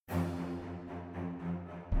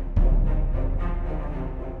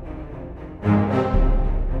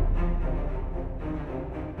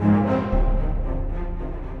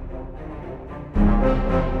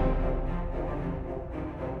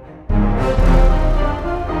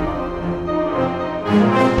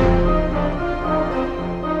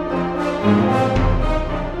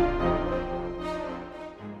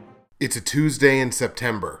It's a Tuesday in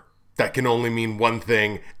September. That can only mean one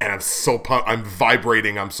thing, and I'm so pumped. I'm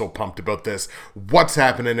vibrating. I'm so pumped about this. What's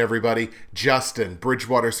happening, everybody? Justin,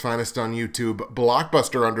 Bridgewater's Finest on YouTube,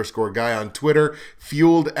 Blockbuster_guy on Twitter,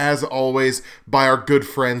 fueled as always by our good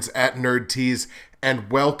friends at Nerd Tees, and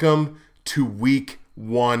welcome to Week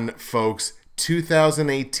 1, folks.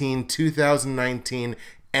 2018-2019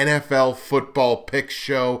 NFL Football Pick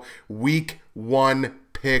Show, Week 1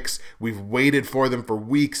 picks. We've waited for them for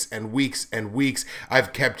weeks and weeks and weeks.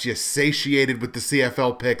 I've kept you satiated with the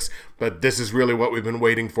CFL picks, but this is really what we've been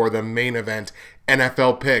waiting for, the main event,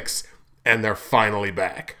 NFL picks, and they're finally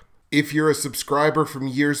back. If you're a subscriber from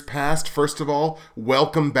years past, first of all,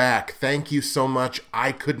 welcome back. Thank you so much.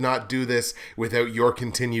 I could not do this without your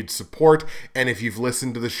continued support. And if you've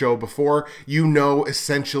listened to the show before, you know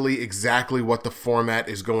essentially exactly what the format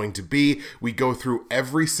is going to be. We go through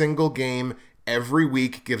every single game every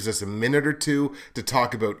week, gives us a minute or two to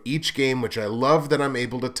talk about each game, which I love that I'm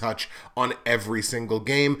able to touch on every single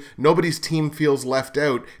game. Nobody's team feels left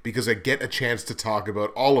out because I get a chance to talk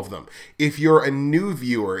about all of them. If you're a new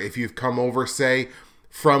viewer, if you've come over, say,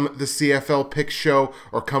 from the CFL Pick Show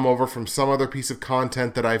or come over from some other piece of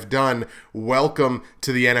content that I've done, welcome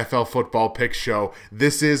to the NFL Football Pick Show.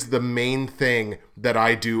 This is the main thing that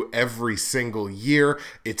I do every single year.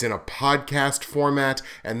 It's in a podcast format,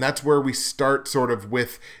 and that's where we start sort of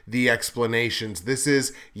with the explanations. This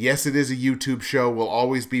is, yes, it is a YouTube show, will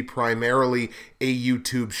always be primarily a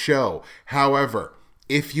YouTube show. However,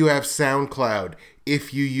 if you have SoundCloud,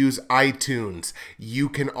 if you use iTunes, you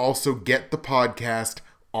can also get the podcast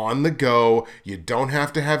on the go. You don't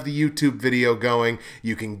have to have the YouTube video going.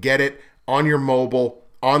 You can get it on your mobile,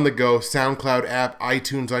 on the go, SoundCloud app,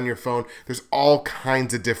 iTunes on your phone. There's all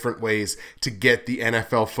kinds of different ways to get the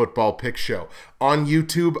NFL Football Pick Show. On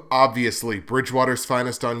YouTube, obviously, Bridgewater's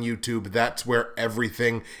Finest on YouTube. That's where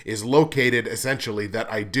everything is located, essentially,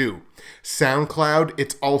 that I do. SoundCloud,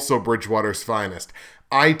 it's also Bridgewater's Finest.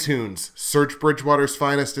 iTunes, search Bridgewater's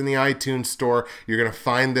Finest in the iTunes store. You're going to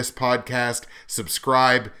find this podcast,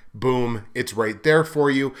 subscribe, boom, it's right there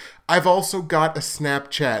for you. I've also got a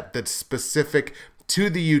Snapchat that's specific to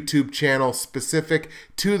the YouTube channel, specific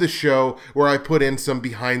to the show, where I put in some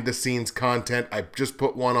behind the scenes content. I just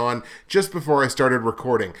put one on just before I started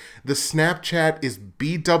recording. The Snapchat is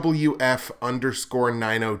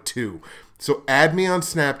BWF_902. So add me on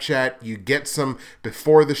Snapchat. You get some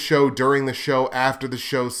before the show, during the show, after the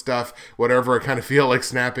show stuff, whatever I kind of feel like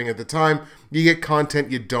snapping at the time. You get content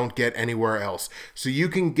you don't get anywhere else. So you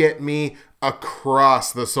can get me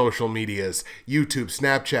across the social medias: YouTube,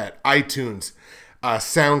 Snapchat, iTunes,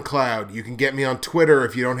 SoundCloud. You can get me on Twitter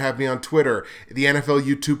if you don't have me on Twitter. The NFL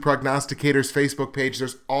YouTube Prognosticators Facebook page.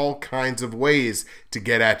 There's all kinds of ways to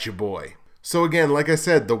get at you, boy. So again, like I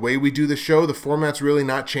said, the way we do the show, the format's really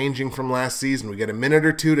not changing from last season. We get a minute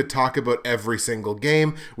or two to talk about every single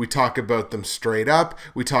game. We talk about them straight up.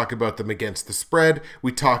 We talk about them against the spread.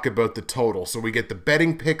 We talk about the total. So we get the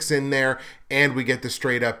betting picks in there, and we get the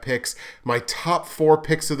straight up picks. My top 4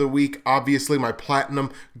 picks of the week, obviously my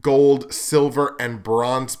platinum, gold, silver, and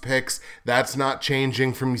bronze picks. That's not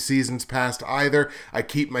changing from seasons past either. I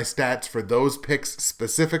keep my stats for those picks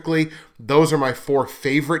specifically. Those are my 4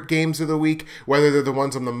 favorite games of the week. Whether they're the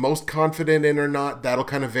ones I'm the most confident in or not, that'll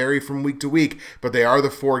kind of vary from week to week, but they are the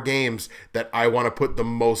 4 games that I want to put the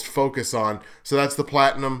most focus on. So that's the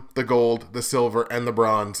platinum, the gold, the silver, and the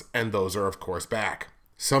bronze, and those are of course back.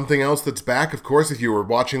 Something else that's back, of course, if you were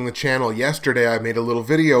watching the channel yesterday, I made a little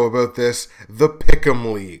video about this, the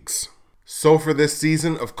Pick'em Leagues. So for this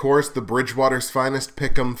season, of course, the Bridgewater's Finest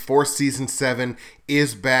Pick'em for Season 7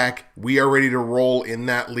 is back. We are ready to roll in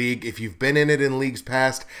that league. If you've been in it in leagues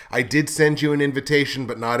past, I did send you an invitation,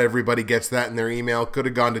 but not everybody gets that in their email. Could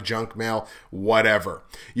have gone to junk mail, whatever.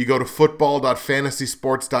 You go to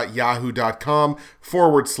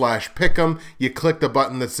football.fantasysports.yahoo.com/pick'em. You click the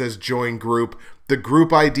button that says join group. The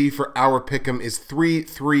group ID for our Pick'em is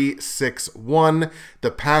 3361.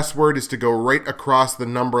 The password is to go right across the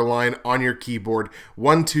number line on your keyboard,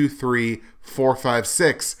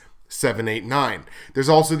 123456789. There's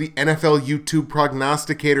also the NFL YouTube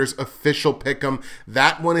Prognosticators official Pick'em.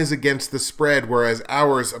 That one is against the spread, whereas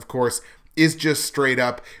ours, of course, is just straight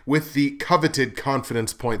up with the coveted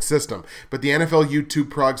confidence point system. But the NFL YouTube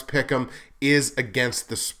Progs Pick'em is against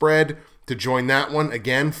the spread. To join that one,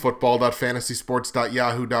 again,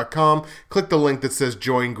 football.fantasysports.yahoo.com. Click the link that says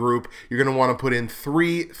join group. You're going to want to put in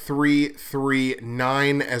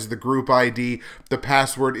 3339 as the group ID. The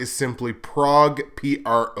password is simply PROG,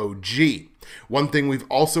 P-R-O-G. One thing we've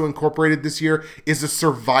also incorporated this year is a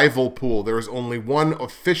survival pool. There is only one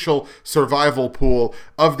official survival pool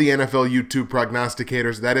of the NFL YouTube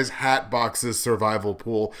prognosticators. That is Hatbox's survival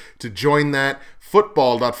pool. To join that,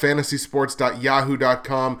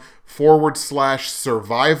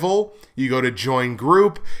 football.fantasysports.yahoo.com/survival. You go to join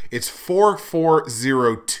group. It's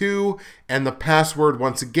 4402, and the password,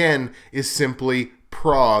 once again, is simply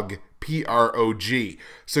PROG, P-R-O-G.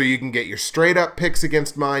 So you can get your straight up picks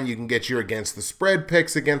against mine. You can get your against the spread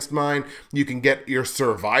picks against mine. You can get your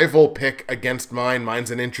survival pick against mine.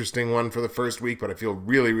 Mine's an interesting one for the first week, but I feel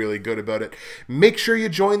really, really good about it. Make sure you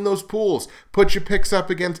join those pools. Put your picks up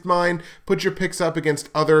against mine. Put your picks up against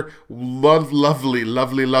other lovely,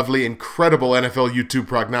 incredible NFL YouTube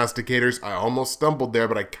prognosticators. I almost stumbled there,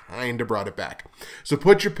 but I kind of brought it back. So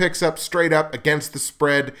put your picks up straight up against the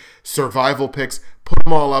spread, survival picks. Put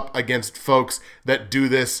them all up against folks that do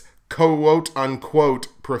this quote-unquote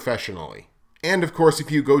professionally. And of course, if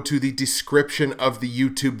you go to the description of the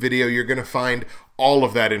YouTube video, you're going to find all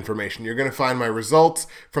of that information. You're going to find my results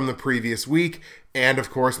from the previous week and,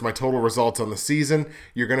 of course, my total results on the season.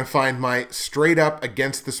 You're going to find my straight up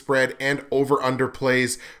against the spread and over-under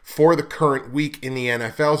plays for the current week in the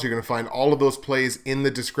NFL. So you're going to find all of those plays in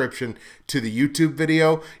the description to the YouTube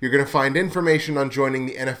video. You're going to find information on joining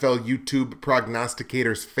the NFL YouTube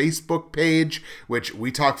Prognosticators Facebook page, which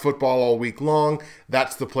we talk football all week long.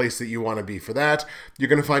 That's the place that you want to be for that. You're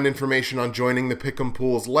going to find information on joining the Pick'em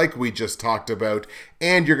pools like we just talked about,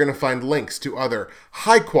 and you're going to find links to other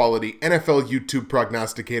high-quality NFL YouTube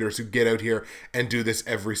prognosticators who get out here and do this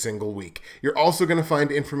every single week. You're also going to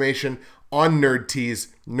find information on NerdTees,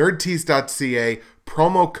 nerdtees.ca,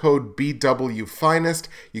 promo code BWFinest.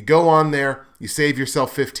 You go on there, you save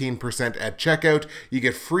yourself 15% at checkout. You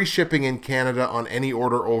get free shipping in Canada on any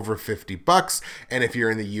order over $50. And if you're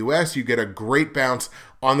in the US, you get a great bounce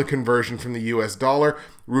on the conversion from the US dollar.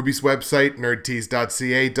 Ruby's website,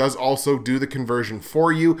 nerdtees.ca, does also do the conversion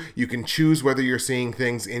for you. You can choose whether you're seeing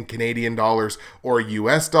things in Canadian dollars or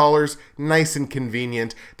US dollars. Nice and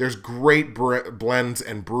convenient. There's great blends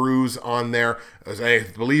and brews on there. As I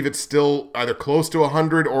believe it's still either close to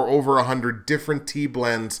 100 or over 100 different tea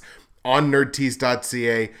blends on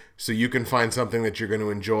nerdtees.ca, so you can find something that you're going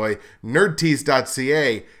to enjoy.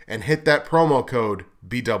 Nerdtees.ca, and hit that promo code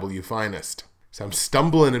BWFinest. So I'm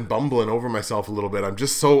stumbling and bumbling over myself a little bit. I'm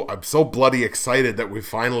so bloody excited that we've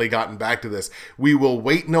finally gotten back to this. We will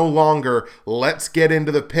wait no longer. Let's get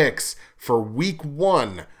into the picks for week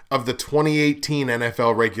 1 of the 2018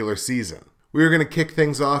 NFL regular season. We are going to kick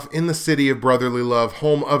things off in the city of brotherly love,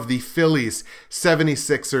 home of the Phillies,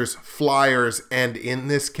 76ers, Flyers, and in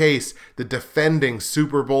this case, the defending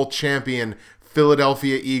Super Bowl champion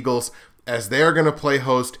Philadelphia Eagles, as they are going to play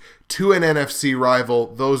host to an NFC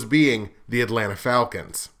rival, those being the Atlanta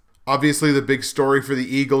Falcons. Obviously, the big story for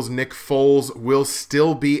the Eagles, Nick Foles will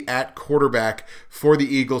still be at quarterback for the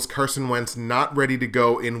Eagles. Carson Wentz not ready to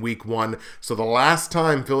go in week 1. So the last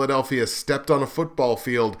time Philadelphia stepped on a football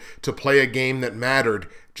field to play a game that mattered,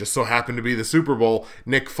 just so happened to be the Super Bowl,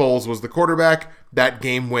 Nick Foles was the quarterback. That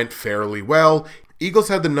game went fairly well. Eagles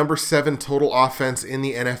had the number 7 total offense in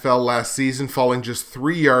the NFL last season, falling just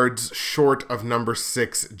 3 yards short of number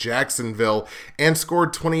 6 Jacksonville, and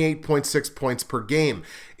scored 28.6 points per game.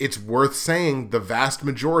 It's worth saying the vast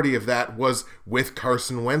majority of that was with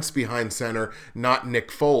Carson Wentz behind center, not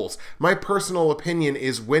Nick Foles. My personal opinion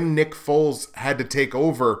is when Nick Foles had to take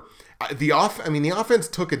over, the offense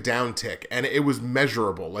took a down tick, and it was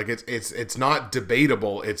measurable. Like it's not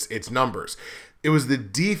debatable. It's numbers. It was the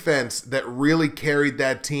defense that really carried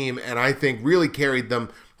that team, and I think really carried them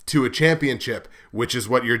to a championship, which is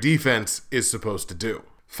what your defense is supposed to do.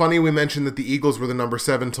 Funny we mentioned that the Eagles were the number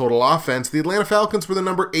 7 total offense. The Atlanta Falcons were the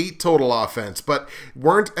number 8 total offense, but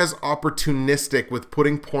weren't as opportunistic with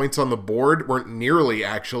putting points on the board, weren't nearly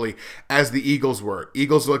actually, as the Eagles were.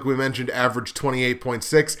 Eagles, like we mentioned, averaged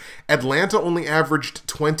 28.6. Atlanta only averaged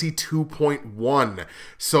 22.1.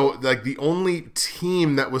 So like the only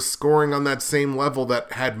team that was scoring on that same level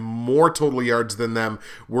that had more total yards than them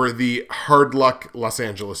were the hard luck Los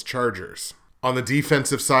Angeles Chargers. On the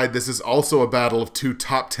defensive side, this is also a battle of 2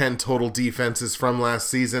 top 10 total defenses from last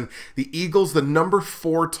season. The Eagles, the number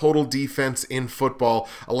 4 total defense in football,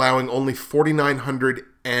 allowing only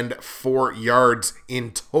 4,904 yards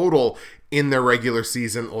in total in their regular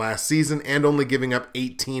season last season, and only giving up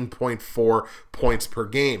 18.4 points per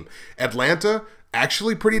game. Atlanta,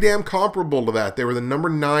 actually pretty damn comparable to that. They were the number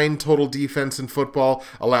 9 total defense in football,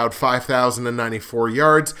 allowed 5,094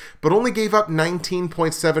 yards, but only gave up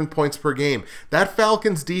 19.7 points per game. That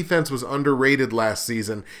Falcons defense was underrated last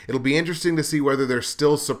season. It'll be interesting to see whether they're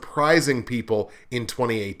still surprising people in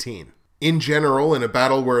 2018. In general, in a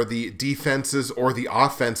battle where the defenses or the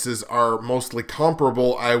offenses are mostly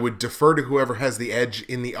comparable, I would defer to whoever has the edge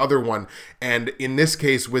in the other one. And in this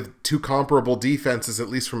case, with two comparable defenses, at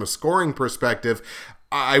least from a scoring perspective,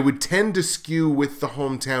 I would tend to skew with the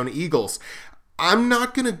hometown Eagles. I'm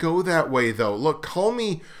not going to go that way, though. Look, call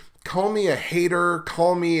me a hater,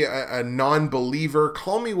 call me a non-believer,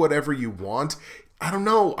 call me whatever you want. I don't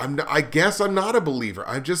know. I guess I'm not a believer.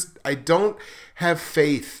 I don't have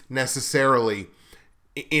faith necessarily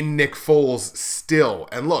in Nick Foles still.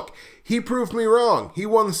 And look, he proved me wrong. He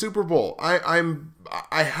won the Super Bowl. I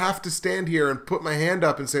have to stand here and put my hand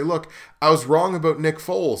up and say, look, I was wrong about Nick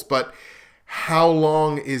Foles, but how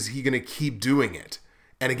long is he going to keep doing it?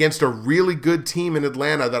 And against a really good team in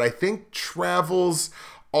Atlanta that I think travels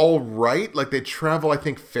all right, like they travel, I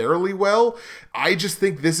think, fairly well. I just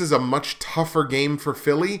think this is a much tougher game for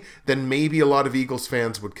Philly than maybe a lot of Eagles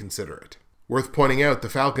fans would consider it. Worth pointing out, the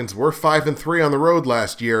Falcons were 5-3 on the road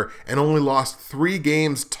last year and only lost 3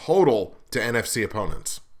 games total to NFC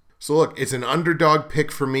opponents. So look, it's an underdog pick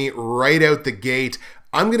for me right out the gate.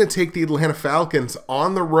 I'm going to take the Atlanta Falcons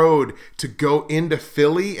on the road to go into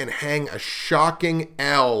Philly and hang a shocking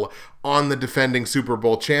L on the defending Super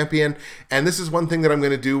Bowl champion. And this is one thing that I'm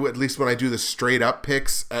going to do, at least when I do the straight up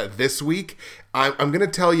picks this week. I'm going to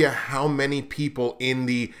tell you how many people in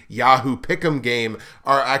the Yahoo Pick'em game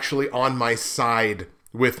are actually on my side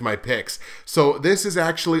with my picks. So this is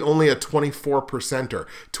actually only a 24%er.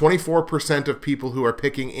 24% of people who are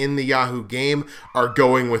picking in the Yahoo game are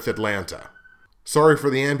going with Atlanta. Sorry for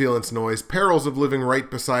the ambulance noise, perils of living right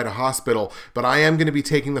beside a hospital, but I am going to be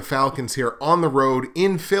taking the Falcons here on the road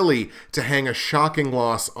in Philly to hang a shocking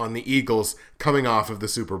loss on the Eagles coming off of the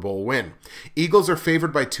Super Bowl win. Eagles are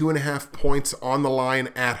favored by 2.5 points on the line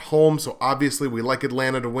at home, so obviously we like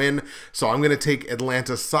Atlanta to win, so I'm going to take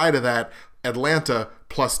Atlanta's side of that. Atlanta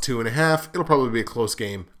plus 2.5. It'll probably be a close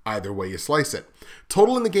game either way you slice it.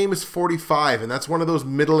 Total in the game is 45, and that's one of those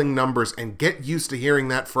middling numbers, and get used to hearing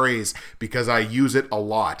that phrase because I use it a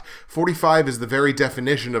lot. 45 is the very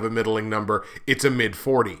definition of a middling number. It's a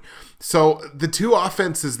mid-40. So the two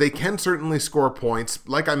offenses, they can certainly score points.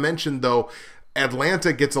 Like I mentioned, though,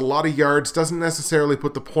 Atlanta gets a lot of yards, doesn't necessarily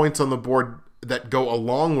put the points on the board that go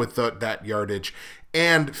along with that yardage.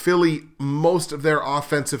 And Philly, most of their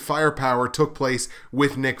offensive firepower took place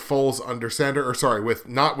with Nick Foles under center,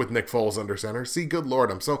 not with Nick Foles under center. See, good Lord,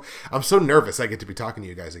 I'm so nervous I get to be talking to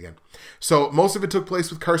you guys again. So most of it took place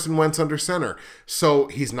with Carson Wentz under center. So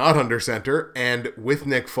he's not under center, and with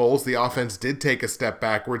Nick Foles, the offense did take a step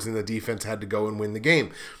backwards and the defense had to go and win the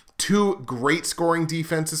game. Two great scoring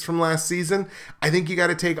defenses from last season. I think you got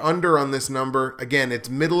to take under on this number. Again, it's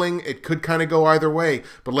middling. It could kind of go either way,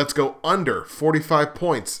 but let's go under 45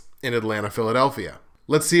 points in Atlanta, Philadelphia.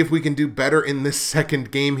 Let's see if we can do better in this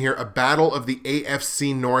second game here. A battle of the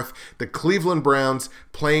AFC North. The Cleveland Browns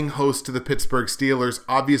playing host to the Pittsburgh Steelers.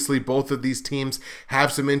 Obviously, both of these teams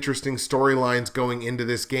have some interesting storylines going into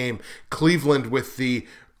this game. Cleveland with the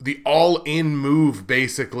all-in move,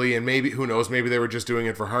 basically, and maybe, who knows, maybe they were just doing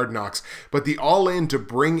it for Hard Knocks, but the all-in to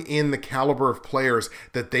bring in the caliber of players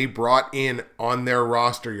that they brought in on their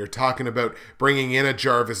roster. You're talking about bringing in a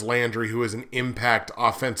Jarvis Landry, who is an impact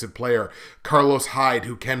offensive player, Carlos Hyde,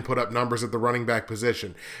 who can put up numbers at the running back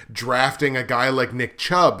position, drafting a guy like Nick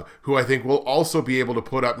Chubb, who I think will also be able to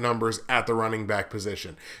put up numbers at the running back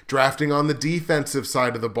position, drafting on the defensive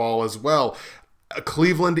side of the ball as well.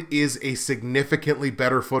 Cleveland is a significantly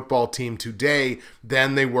better football team today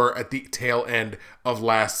than they were at the tail end of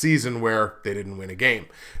last season where they didn't win a game.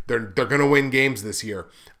 They're going to win games this year.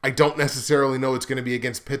 I don't necessarily know it's going to be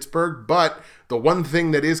against Pittsburgh, but the one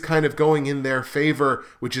thing that is kind of going in their favor,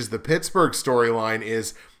 which is the Pittsburgh storyline,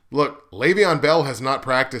 is, look, Le'Veon Bell has not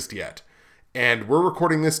practiced yet. And we're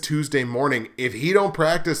recording this Tuesday morning. If he don't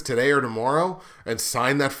practice today or tomorrow and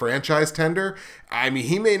sign that franchise tender, I mean,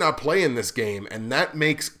 he may not play in this game, and that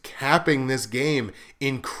makes capping this game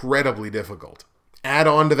incredibly difficult. Add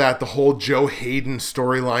on to that the whole Joe Hayden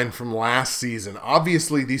storyline from last season.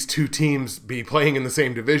 Obviously, these two teams, be playing in the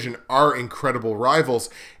same division, are incredible rivals,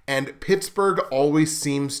 and Pittsburgh always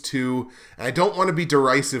seems to, and I don't want to be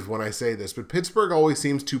derisive when I say this, but Pittsburgh always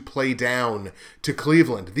seems to play down to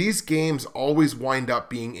Cleveland. These games always wind up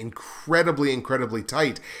being incredibly, incredibly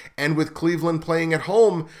tight, and with Cleveland playing at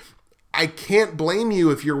home, I can't blame you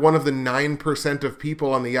if you're one of the 9% of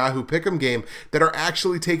people on the Yahoo Pick'em game that are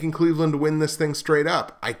actually taking Cleveland to win this thing straight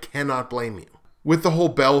up. I cannot blame you. With the whole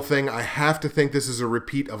Bell thing, I have to think this is a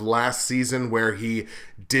repeat of last season where he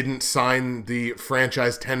didn't sign the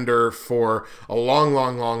franchise tender for a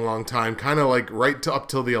long time, kind of like up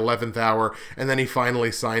till the 11th hour, and then he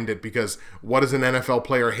finally signed it because what does an NFL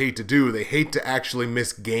player hate to do? They hate to actually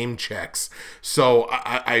miss game checks. So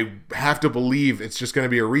I have to believe it's just going to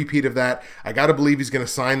be a repeat of that. I got to believe he's going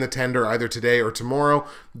to sign the tender either today or tomorrow,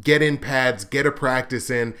 get in pads, get a practice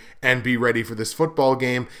in, and be ready for this football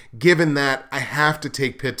game. Given that, I have to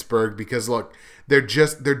take Pittsburgh because look, they're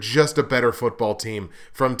just a better football team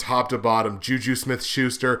from top to bottom. Juju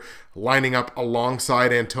Smith-Schuster lining up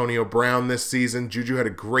alongside Antonio Brown this season. Juju had a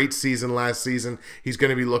great season last season. He's going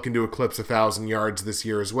to be looking to eclipse 1,000 yards this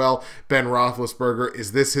year as well. Ben Roethlisberger,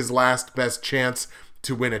 is this his last best chance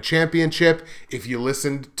to win a championship? If you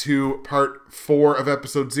listened to part 4 of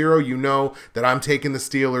episode 0, you know that I'm taking the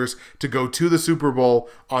Steelers to go to the Super Bowl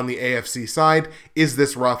on the AFC side. Is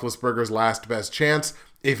this Roethlisberger's last best chance?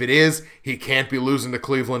 If it is, he can't be losing to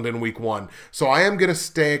Cleveland in week 1. So I am going to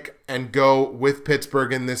stick and go with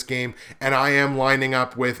Pittsburgh in this game, and I am lining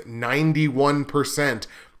up with 91%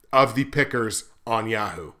 of the pickers on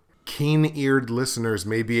Yahoo. Keen-eared listeners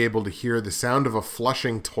may be able to hear the sound of a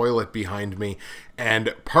flushing toilet behind me,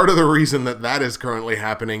 and part of the reason that is currently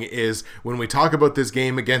happening is when we talk about this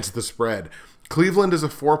game against the spread. Cleveland is a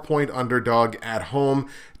 4-point underdog at home.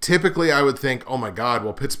 Typically, I would think, oh my God,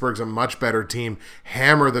 well, Pittsburgh's a much better team.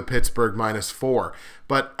 Hammer the Pittsburgh -4.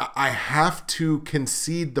 But I have to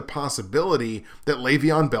concede the possibility that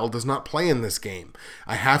Le'Veon Bell does not play in this game.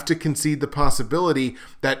 I have to concede the possibility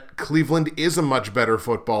that Cleveland is a much better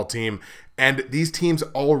football team. And these teams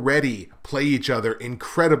already play each other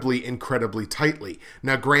incredibly tightly.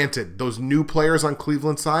 Now, granted, those new players on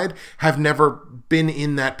Cleveland's side have never been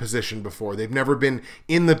in that position before. They've never been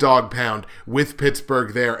in the dog pound with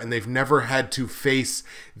Pittsburgh there, and they've never had to face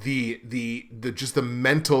the just the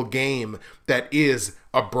mental game that is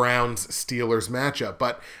a Browns-Steelers matchup.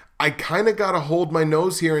 But I kind of got to hold my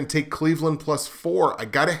nose here and take Cleveland +4. I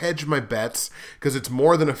got to hedge my bets because it's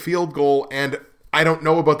more than a field goal, and I don't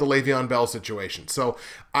know about the Le'Veon Bell situation. So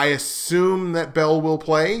I assume that Bell will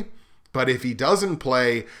play, but if he doesn't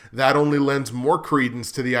play, that only lends more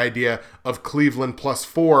credence to the idea of Cleveland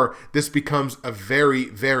 +4. This becomes a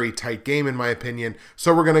very tight game in my opinion.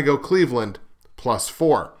 So we're going to go Cleveland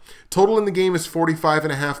 +4. Total in the game is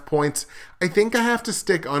 45.5 points. I think I have to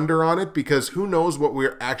stick under on it because who knows what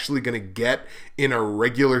we're actually going to get in a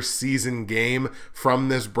regular season game from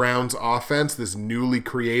this Browns offense, this newly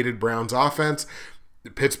created Browns offense.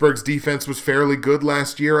 Pittsburgh's defense was fairly good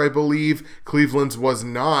last year, I believe. Cleveland's was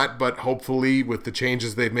not, but hopefully with the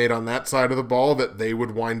changes they've made on that side of the ball that they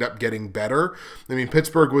would wind up getting better. I mean,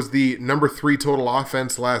 Pittsburgh was the number 3 total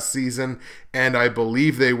offense last season, and I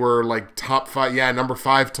believe they were like top 5, number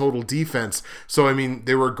 5 total defense. So, I mean,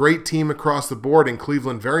 they were a great team across the board, and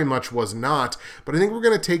Cleveland very much was not. But I think we're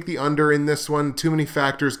going to take the under in this one. Too many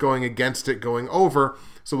factors going against it going over,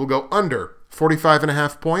 so we'll go under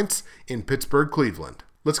 45.5 points in Pittsburgh, Cleveland.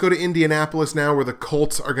 Let's go to Indianapolis now, where the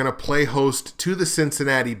Colts are going to play host to the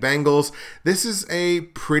Cincinnati Bengals. This is a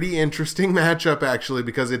pretty interesting matchup, actually,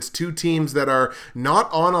 because it's two teams that are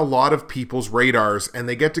not on a lot of people's radars, and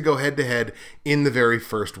they get to go head-to-head in the very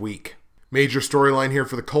first week. Major storyline here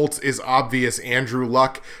for the Colts is obvious. Andrew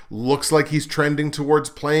Luck looks like he's trending towards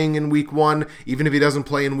playing in week 1. Even if he doesn't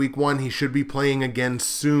play in week 1, he should be playing again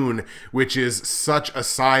soon, which is such a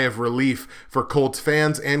sigh of relief for Colts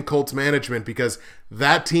fans and Colts management because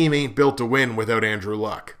that team ain't built to win without Andrew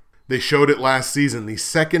Luck. They showed it last season. The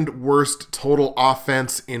second worst total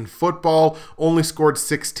offense in football, only scored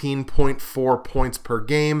 16.4 points per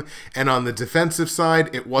game. And on the defensive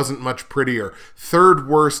side, it wasn't much prettier. Third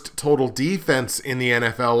worst total defense in the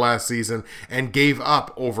NFL last season and gave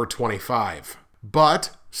up over 25.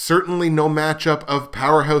 But certainly no matchup of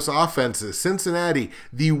powerhouse offenses. Cincinnati,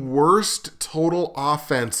 the worst total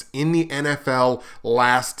offense in the NFL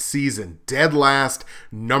last season. Dead last,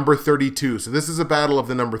 number 32. So this is a battle of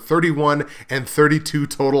the number 31 and 32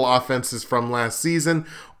 total offenses from last season,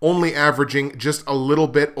 only averaging just a little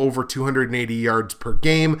bit over 280 yards per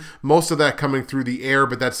game. Most of that coming through the air,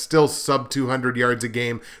 but that's still sub 200 yards a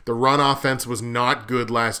game. The run offense was not good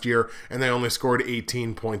last year, and they only scored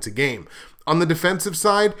 18 points a game. On the defensive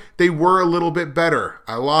side, they were a little bit better.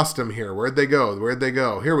 I lost them here. Where'd they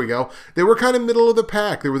go? Here we go. They were kind of middle of the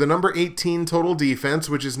pack. They were the number 18 total defense,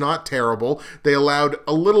 which is not terrible. They allowed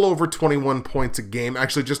a little over 21 points a game,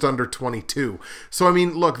 actually just under 22. So, I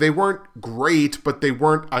mean, look, they weren't great, but they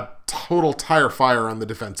weren't a total tire fire on the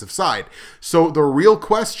defensive side. So the real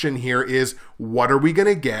question here is, what are we going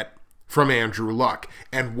to get from Andrew Luck?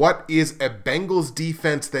 And what is a Bengals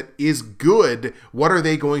defense that is good? What are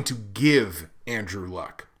they going to give Andrew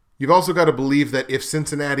Luck? You've also got to believe that if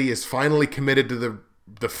Cincinnati is finally committed to the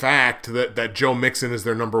fact that Joe Mixon is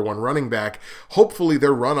their number one running back, hopefully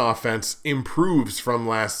their run offense improves from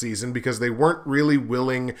last season, because they weren't really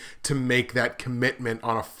willing to make that commitment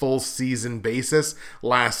on a full season basis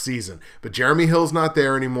last season. But Jeremy Hill's not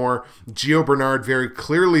there anymore. Gio Bernard, very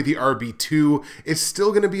clearly the RB2. It's still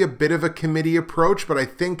going to be a bit of a committee approach, but I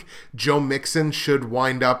think Joe Mixon should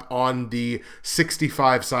wind up on the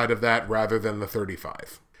 65 side of that rather than the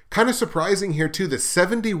 35. Kind of surprising here too that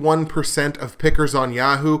 71% of pickers on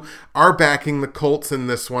Yahoo are backing the Colts in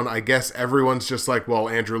this one. I guess everyone's just like, well,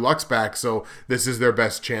 Andrew Luck's back, so this is their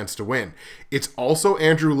best chance to win. It's also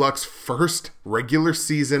Andrew Luck's first regular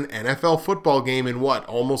season NFL football game in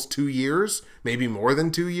almost 2 years? Maybe more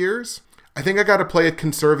than 2 years? I think I got to play it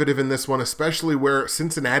conservative in this one, especially where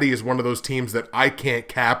Cincinnati is one of those teams that I can't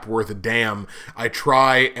cap worth a damn. I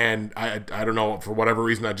try, and I don't know, for whatever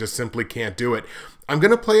reason, I just simply can't do it. I'm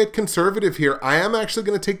going to play it conservative here. I am actually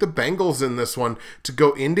going to take the Bengals in this one to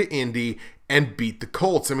go into Indy and beat the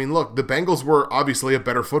Colts. I mean, look, the Bengals were obviously a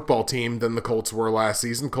better football team than the Colts were last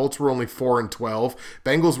season. Colts were only 4-12.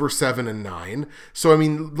 Bengals were 7-9. So, I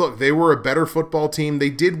mean, look, they were a better football team. They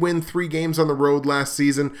did win 3 games on the road last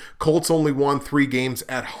season. Colts only won 3 games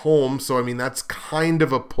at home. So, I mean, that's kind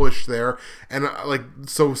of a push there. And,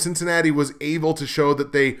 so Cincinnati was able to show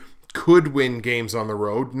that they could win games on the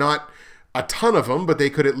road. Not a ton of them, but they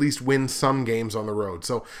could at least win some games on the road.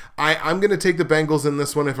 So I'm going to take the Bengals in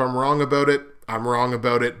this one. If I'm wrong about it, I'm wrong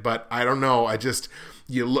about it, but I don't know.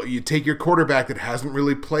 You take your quarterback that hasn't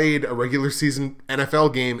really played a regular season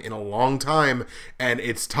NFL game in a long time, and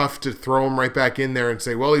it's tough to throw him right back in there and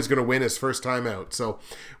say, well, he's going to win his first time out. So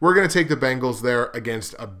we're going to take the Bengals there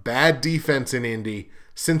against a bad defense in Indy.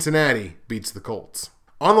 Cincinnati beats the Colts.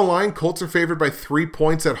 On the line, Colts are favored by 3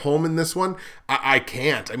 points at home in this one. I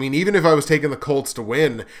can't. I mean, even if I was taking the Colts to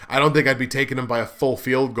win, I don't think I'd be taking them by a full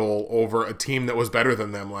field goal over a team that was better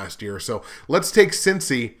than them last year. So let's take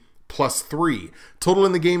Cincy plus 3. Total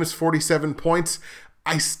in the game is 47 points.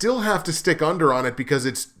 I still have to stick under on it because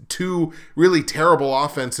it's 2 really terrible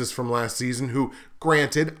offenses from last season who,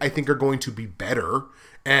 granted, I think are going to be better.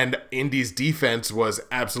 And Indy's defense was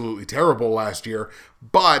absolutely terrible last year.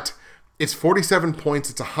 But it's 47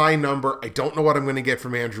 points. It's a high number. I don't know what I'm going to get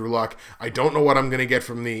from Andrew Luck. I don't know what I'm going to get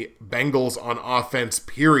from the Bengals on offense,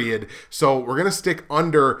 period. So we're going to stick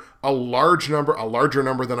under a larger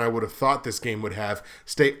number than I would have thought this game would have.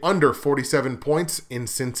 Stay under 47 points in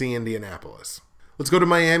Cincy, Indianapolis. Let's go to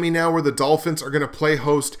Miami now, where the Dolphins are going to play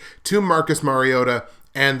host to Marcus Mariota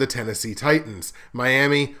and the Tennessee Titans.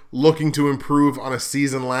 Miami looking to improve on a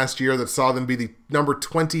season last year that saw them be the number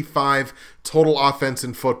 25 total offense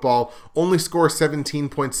in football, only score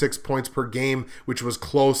 17.6 points per game, which was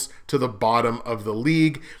close to the bottom of the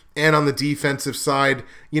league. And on the defensive side,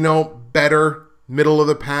 better, middle of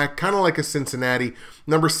the pack, kind of like a Cincinnati,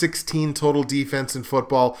 number 16 total defense in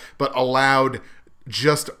football, but allowed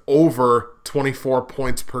just over 24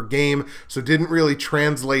 points per game, so didn't really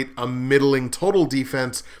translate a middling total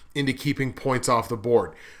defense into keeping points off the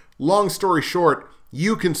board. Long story short,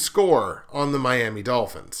 you can score on the Miami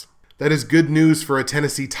Dolphins. That is good news for a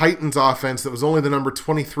Tennessee Titans offense that was only the number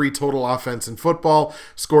 23 total offense in football,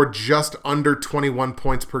 scored just under 21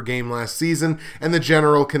 points per game last season, and the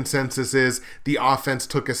general consensus is the offense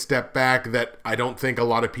took a step back that I don't think a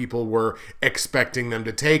lot of people were expecting them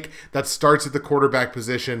to take. That starts at the quarterback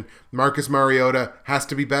position. Marcus Mariota has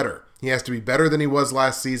to be better. He has to be better than he was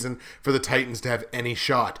last season for the Titans to have any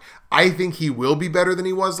shot. I think he will be better than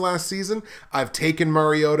he was last season. I've taken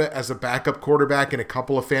Mariota as a backup quarterback in a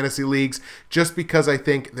couple of fantasy leagues just because I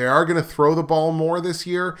think they are going to throw the ball more this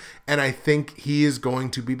year, and I think he is going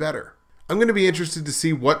to be better. I'm going to be interested to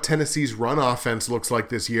see what Tennessee's run offense looks like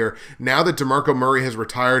this year now that DeMarco Murray has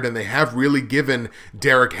retired and they have really given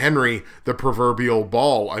Derrick Henry the proverbial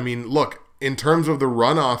ball. I mean, look, in terms of the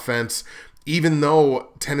run offense, even though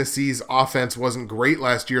Tennessee's offense wasn't great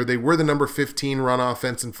last year, they were the number 15 run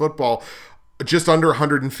offense in football. just under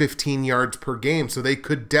 115 yards per game. So they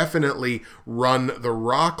could definitely run the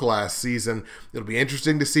rock last season. It'll be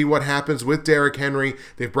interesting to see what happens with Derrick Henry.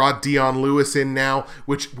 They've brought Dion Lewis in now,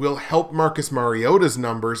 which will help Marcus Mariota's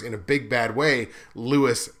numbers in a big bad way.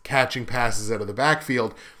 Lewis catching passes out of the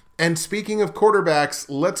backfield. And speaking of quarterbacks,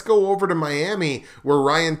 let's go over to Miami where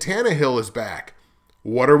Ryan Tannehill is back.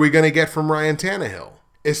 What are we going to get from Ryan Tannehill?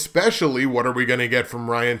 Especially, what are we going to get from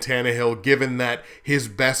Ryan Tannehill given that his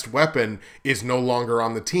best weapon is no longer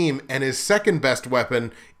on the team and his second best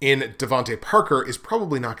weapon in Devontae Parker is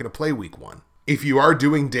probably not going to play week 1. If you are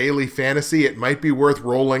doing daily fantasy, it might be worth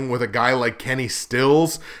rolling with a guy like Kenny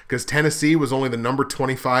Stills because Tennessee was only the number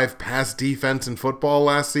 25 pass defense in football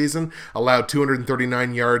last season, allowed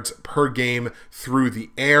 239 yards per game through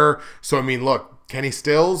the air. So, I mean, look, Kenny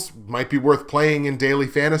Stills might be worth playing in daily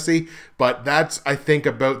fantasy, but that's, I think,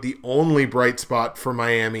 about the only bright spot for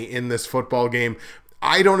Miami in this football game.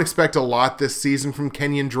 I don't expect a lot this season from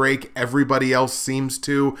Kenyon Drake. Everybody else seems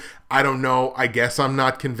to. I don't know. I guess I'm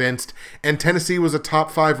not convinced. And Tennessee was a top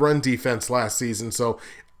 5 run defense last season, so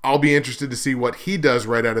I'll be interested to see what he does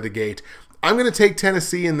right out of the gate. I'm going to take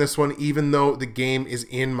Tennessee in this one, even though the game is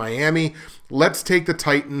in Miami. Let's take the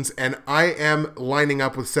Titans, and I am lining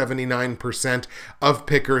up with 79% of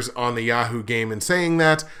pickers on the Yahoo game. And saying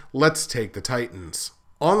that, let's take the Titans.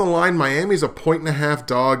 On the line, Miami's a 1.5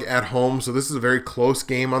 dog at home, so this is a very close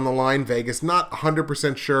game on the line. Vegas not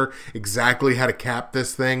 100% sure exactly how to cap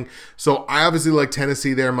this thing. So I obviously like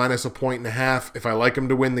Tennessee there, minus a 1.5. If I like them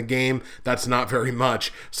to win the game, that's not very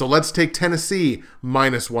much. So let's take Tennessee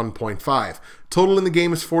minus 1.5. Total in the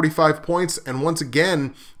game is 45 points, and once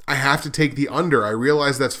again, I have to take the under. I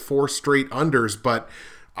realize that's 4 straight unders, but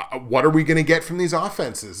what are we going to get from these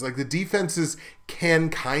offenses? Like, the defenses can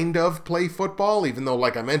kind of play football, even though,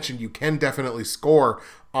 like I mentioned, you can definitely score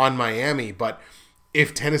on Miami. But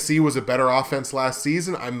if Tennessee was a better offense last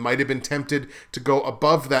season, I might have been tempted to go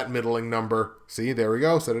above that middling number. See, there we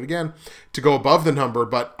go, said it again. To go above the number,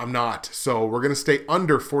 but I'm not. So we're going to stay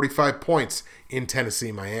under 45 points in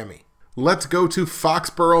Tennessee, Miami. Let's go to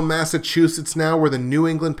Foxborough, Massachusetts now, where the New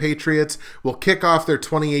England Patriots will kick off their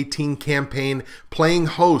 2018 campaign playing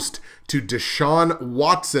host to Deshaun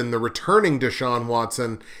Watson, the returning Deshaun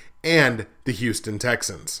Watson, and the Houston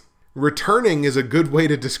Texans. Returning is a good way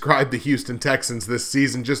to describe the Houston Texans this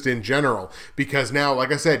season just in general, because now,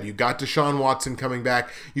 like I said, you've got Deshaun Watson coming back.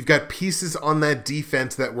 You've got pieces on that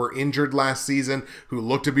defense that were injured last season who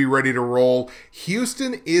look to be ready to roll.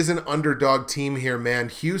 Houston is an underdog team here, man.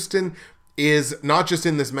 Houston is not just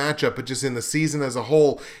in this matchup, but just in the season as a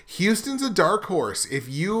whole. Houston's a dark horse. If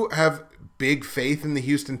you have big faith in the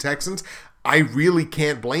Houston Texans, I really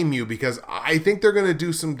can't blame you because I think they're going to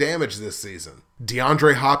do some damage this season.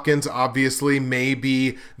 DeAndre Hopkins obviously may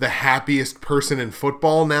be the happiest person in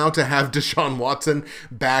football now to have Deshaun Watson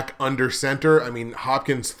back under center. I mean,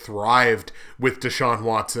 Hopkins thrived with Deshaun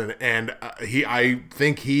Watson, and I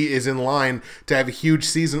think he is in line to have a huge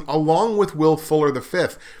season along with Will Fuller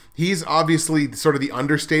V. He's obviously sort of the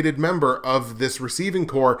understated member of this receiving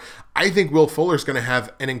core. I think Will Fuller's going to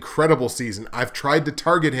have an incredible season. I've tried to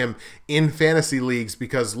target him in fantasy leagues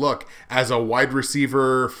because, look, as a wide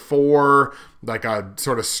receiver for like a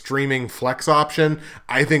sort of streaming flex option,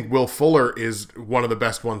 I think Will Fuller is one of the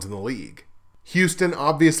best ones in the league. Houston,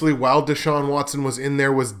 obviously, while Deshaun Watson was in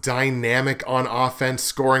there, was dynamic on offense,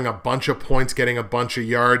 scoring a bunch of points, getting a bunch of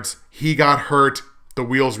yards. He got hurt. The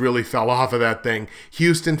wheels really fell off of that thing.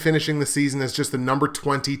 Houston finishing the season as just the number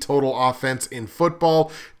 20 total offense in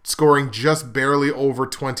football, scoring just barely over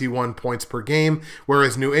 21 points per game,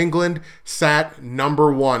 whereas New England sat number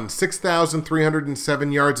 1,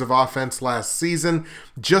 6,307 yards of offense last season,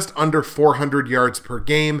 just under 400 yards per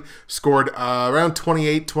game, scored around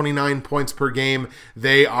 28, 29 points per game.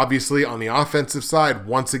 They obviously, on the offensive side,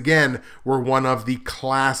 once again, were one of the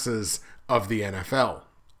classes of the NFL.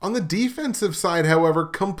 On the defensive side, however,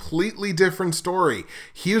 completely different story.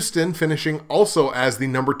 Houston finishing also as the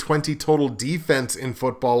number 20 total defense in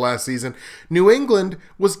football last season. New England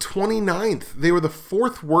was 29th. They were the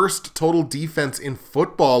 4th worst total defense in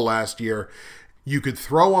football last year. You could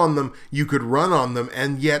throw on them, you could run on them,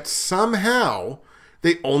 and yet somehow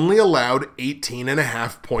they only allowed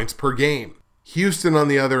 18.5 points per game. Houston, on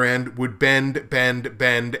the other end, would bend,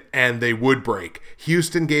 and they would break.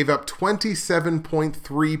 Houston gave up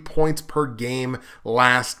 27.3 points per game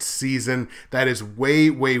last season. That is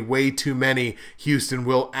way too many. Houston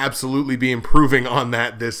will absolutely be improving on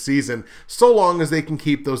that this season, so long as they can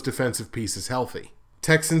keep those defensive pieces healthy.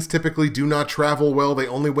 Texans typically do not travel well. They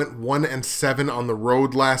only went 1-7 on the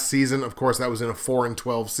road last season. Of course, that was in a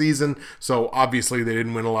 4-12 season, so obviously they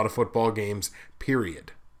didn't win a lot of football games,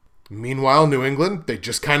 period. Meanwhile, New England, they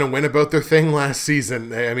just kind of went about their thing last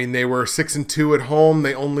season. I mean, they were 6-2 at home.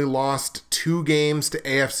 They only lost 2 games to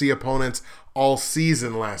AFC opponents all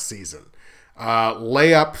season last season.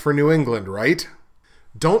 Layup for New England, right?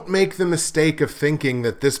 Don't make the mistake of thinking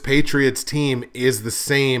that this Patriots team is the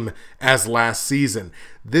same as last season.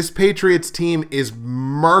 This Patriots team is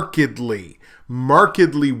markedly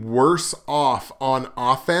worse off on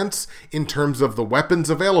offense in terms of the weapons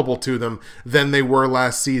available to them than they were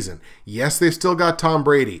last season. Yes, they've still got Tom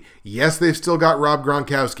Brady. Yes, they've still got Rob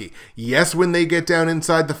Gronkowski. Yes, when they get down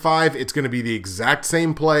inside the 5, it's going to be the exact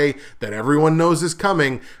same play that everyone knows is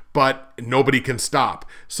coming, but nobody can stop.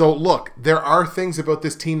 So look, there are things about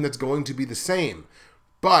this team that's going to be the same.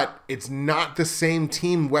 But it's not the same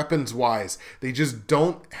team weapons-wise. They just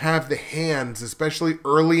don't have the hands, especially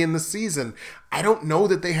early in the season. I don't know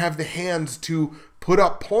that they have the hands to put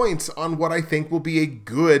up points on what I think will be a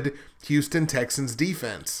good Houston Texans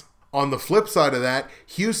defense. On the flip side of that,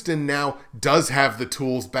 Houston now does have the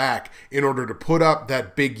tools back in order to put up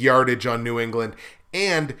that big yardage on New England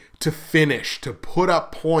and to finish, to put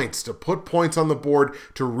up points, to put points on the board,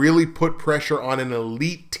 to really put pressure on an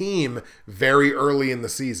elite team very early in the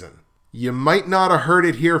season. You might not have heard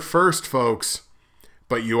it here first, folks,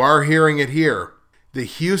 but you are hearing it here. The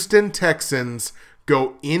Houston Texans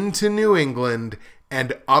go into New England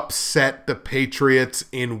and upset the Patriots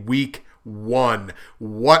in Week 1.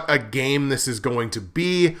 What a game this is going to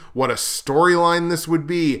be. What a storyline this would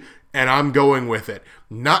be. And I'm going with it.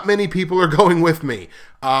 Not many people are going with me.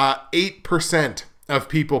 8% of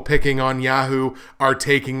people picking on Yahoo are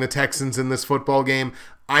taking the Texans in this football game.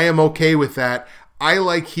 I am okay with that. I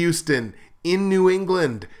like Houston in New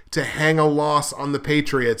England to hang a loss on the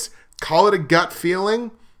Patriots. Call it a gut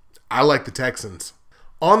feeling. I like the Texans.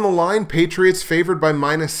 On the line, Patriots favored by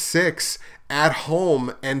 -6 at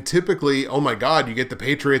home, and typically, oh my God, you get the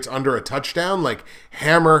Patriots under a touchdown, like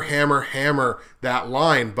hammer that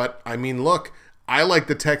line. But I mean, look, I like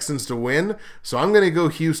the Texans to win, so I'm going to go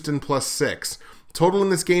Houston +6. Total in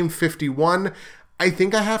this game, 51. I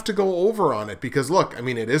think I have to go over on it because, look, I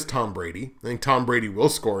mean, it is Tom Brady. I think Tom Brady will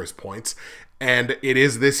score his points. And it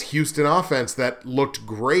is this Houston offense that looked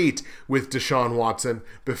great with Deshaun Watson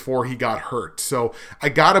before he got hurt. So I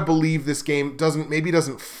got to believe this game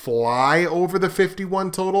doesn't fly over the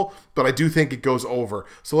 51 total, but I do think it goes over.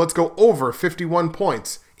 So let's go over 51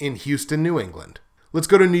 points in Houston, New England. Let's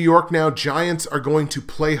go to New York now. Giants are going to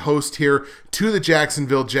play host here to the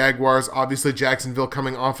Jacksonville Jaguars. Obviously, Jacksonville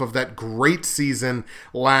coming off of that great season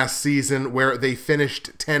last season where they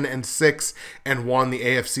finished 10-6 and won the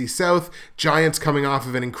AFC South. Giants coming off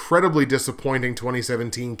of an incredibly disappointing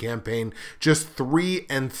 2017 campaign, just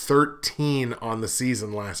 3-13 on the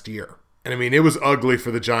season last year. And I mean, it was ugly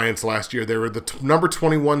for the Giants last year. They were the number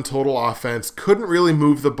 21 total offense, couldn't really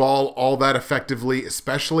move the ball all that effectively,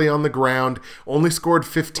 especially on the ground, only scored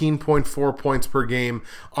 15.4 points per game.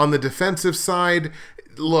 On the defensive side,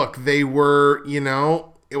 look, they were,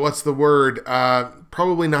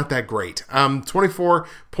 probably not that great.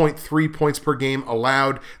 24.3 points per game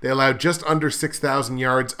allowed. They allowed just under 6,000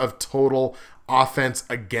 yards of total offense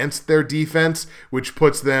against their defense, which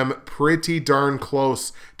puts them pretty darn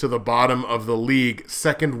close to the bottom of the league,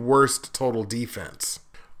 second worst total defense.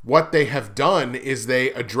 What they have done is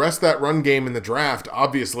they address that run game in the draft,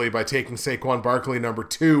 obviously, by taking Saquon Barkley, number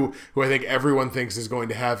 2, who I think everyone thinks is going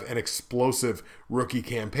to have an explosive rookie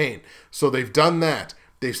campaign. So they've done that.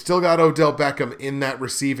 They've still got Odell Beckham in that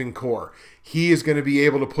receiving core. He is going to be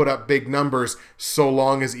able to put up big numbers so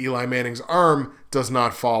long as Eli Manning's arm does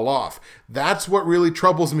not fall off. That's what really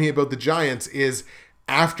troubles me about the Giants is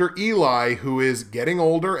after Eli, who is getting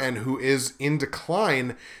older and who is in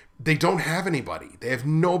decline, they don't have anybody. They have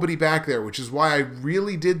nobody back there, which is why I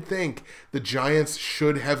really did think the Giants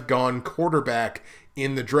should have gone quarterback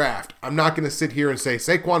in the draft. I'm not going to sit here and say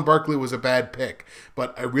Saquon Barkley was a bad pick,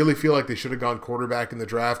 but I really feel like they should have gone quarterback in the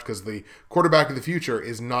draft because the quarterback of the future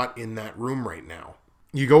is not in that room right now.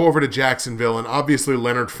 You go over to Jacksonville, and obviously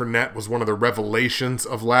Leonard Fournette was one of the revelations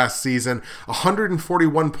of last season.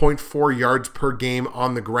 141.4 yards per game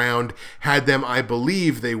on the ground had them, I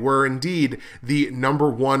believe they were indeed the number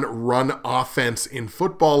 1 run offense in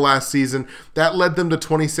football last season. That led them to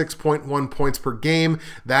 26.1 points per game.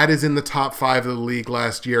 That is in the top 5 of the league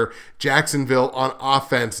last year. Jacksonville on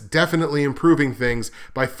offense definitely improving things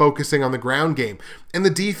by focusing on the ground game. And the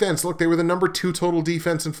defense, look, they were the number 2 total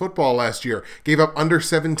defense in football last year. Gave up under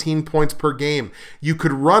 17 points per game. You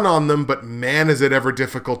could run on them, but man, is it ever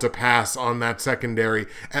difficult to pass on that secondary,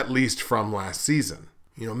 at least from last season.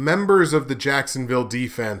 Members of the Jacksonville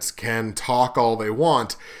defense can talk all they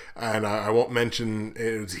want, and I won't mention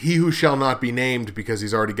it's he who shall not be named because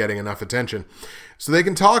he's already getting enough attention. So they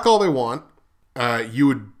can talk all they want. You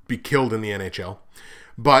would be killed in the NHL.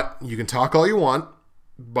 But you can talk all you want.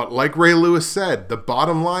 But like Ray Lewis said, the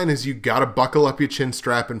bottom line is you got to buckle up your chin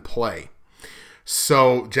strap and play.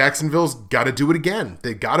 So Jacksonville's got to do it again.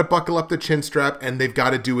 They got to buckle up the chin strap, and they've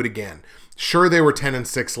got to do it again. Sure, they were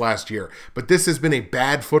 10-6 last year, but this has been a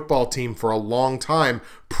bad football team for a long time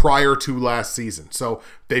prior to last season. So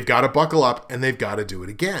they've got to buckle up, and they've got to do it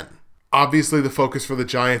again. Obviously, the focus for the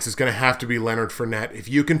Giants is going to have to be Leonard Fournette. If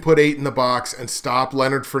you can put 8 in the box and stop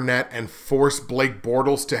Leonard Fournette and force Blake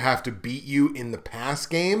Bortles to have to beat you in the pass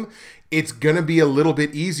game, it's going to be a little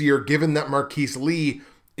bit easier given that Marquise Lee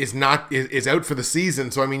is out for the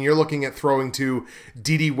season. So, you're looking at throwing to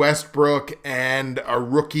Dede Westbrook and a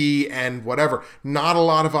rookie and whatever. Not a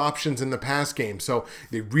lot of options in the pass game. So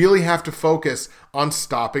they really have to focus on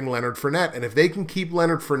stopping Leonard Fournette. And if they can keep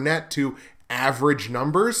Leonard Fournette to average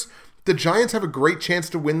numbers, the Giants have a great chance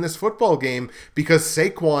to win this football game because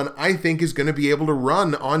Saquon, I think, is going to be able to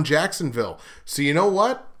run on Jacksonville. So you know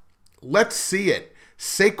what? Let's see it.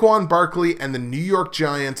 Saquon Barkley and the New York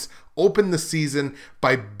Giants open the season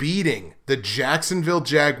by beating the Jacksonville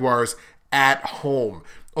Jaguars at home.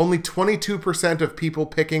 Only 22% of people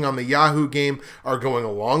picking on the Yahoo game are going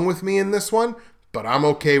along with me in this one, but I'm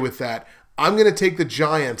okay with that. I'm going to take the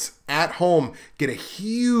Giants at home, get a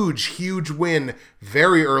huge win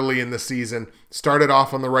very early in the season, start it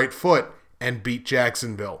off on the right foot, and beat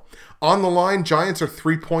Jacksonville. On the line, Giants are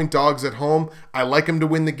 3-point dogs at home. I like them to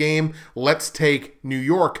win the game. Let's take New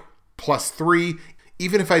York +3.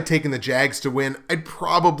 Even if I'd taken the Jags to win, I'd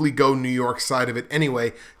probably go New York side of it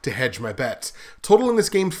anyway to hedge my bets. Total in this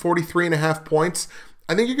game, 43.5 points.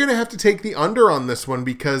 I think you're going to have to take the under on this one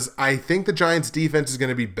because I think the Giants defense is going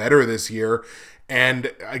to be better this year.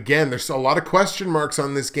 And again, there's a lot of question marks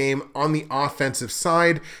on this game on the offensive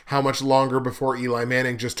side. How much longer before Eli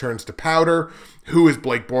Manning just turns to powder? Who is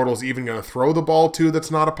Blake Bortles even going to throw the ball to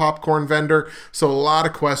that's not a popcorn vendor? So a lot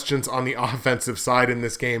of questions on the offensive side in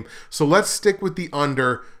this game. So let's stick with the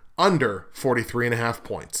under 43.5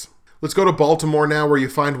 points. Let's go to Baltimore now, where you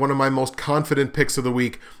find one of my most confident picks of the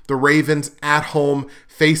week. The Ravens at home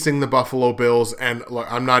facing the Buffalo Bills. And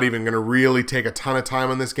look, I'm not even going to really take a ton of time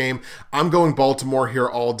on this game. I'm going Baltimore here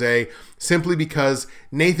all day simply because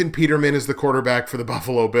Nathan Peterman is the quarterback for the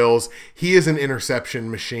Buffalo Bills. He is an interception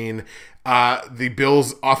machine. The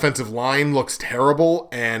Bills' offensive line looks terrible,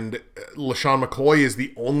 and LaShawn McCoy is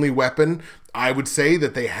the only weapon I would say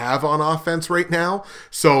that they have on offense right now.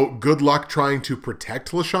 So good luck trying to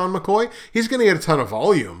protect LaShawn McCoy. He's going to get a ton of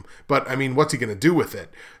volume, but what's he going to do with it?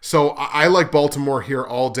 So I like Baltimore here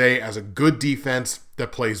all day as a good defense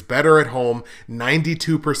that plays better at home.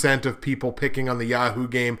 92% of people picking on the Yahoo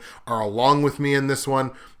game are along with me in this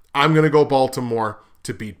one. I'm going to go Baltimore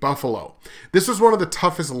to beat Buffalo. This was one of the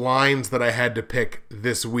toughest lines that I had to pick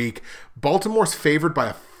this week. Baltimore's favored by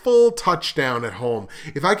a full touchdown at home.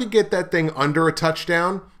 If I could get that thing under a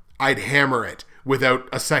touchdown, I'd hammer it without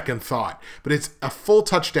a second thought. But it's a full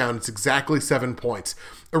touchdown. It's exactly 7 points.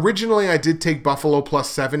 Originally, I did take Buffalo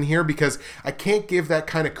 +7 here because I can't give that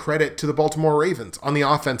kind of credit to the Baltimore Ravens on the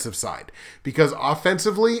offensive side. Because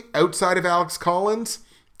offensively, outside of Alex Collins,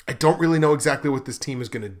 I don't really know exactly what this team is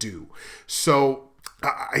going to do. So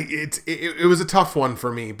it was a tough one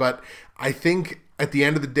for me, but I think at the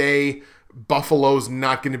end of the day, Buffalo's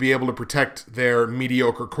not going to be able to protect their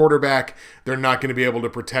mediocre quarterback. They're not going to be able to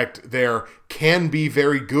protect their can-be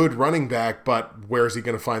very good running back, but where is he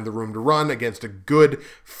going to find the room to run against a good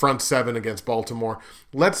front seven against Baltimore?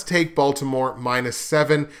 Let's take Baltimore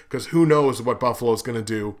 -7 because who knows what Buffalo's going to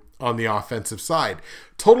do on the offensive side.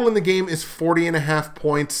 Total in the game is 40.5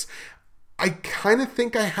 points. I kind of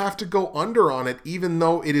think I have to go under on it, even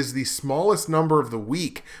though it is the smallest number of the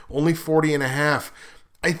week, only 40.5.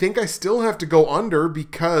 I think I still have to go under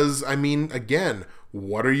because, again,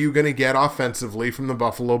 what are you going to get offensively from the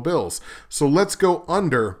Buffalo Bills? So let's go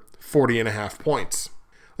under 40.5 points.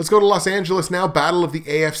 Let's go to Los Angeles now. Battle of the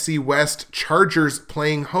AFC West. Chargers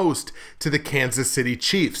playing host to the Kansas City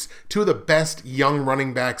Chiefs. Two of the best young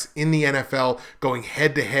running backs in the NFL going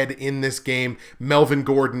head-to-head in this game. Melvin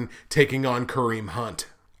Gordon taking on Kareem Hunt.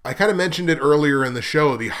 I kind of mentioned it earlier in the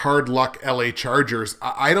show, the hard luck LA Chargers.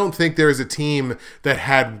 I don't think there's a team that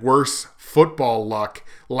had worse football luck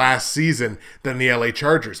last season than the LA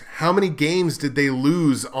Chargers. How many games did they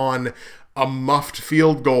lose on a muffed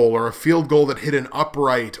field goal or a field goal that hit an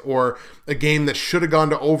upright or a game that should have gone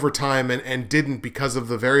to overtime and didn't because of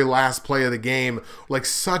the very last play of the game. Like,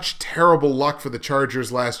 such terrible luck for the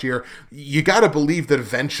Chargers last year. You got to believe that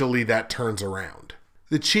eventually that turns around.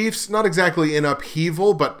 The Chiefs, not exactly in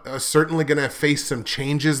upheaval, but certainly going to face some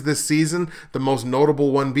changes this season. The most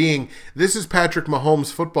notable one being, this is Patrick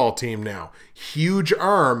Mahomes' football team now. Huge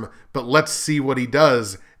arm, but let's see what he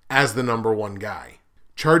does as the number one guy.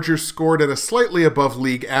 Chargers scored at a slightly above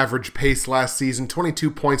league average pace last season,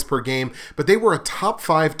 22 points per game, but they were a top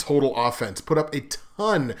 5 total offense, put up a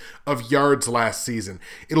ton of yards last season.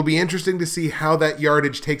 It'll be interesting to see how that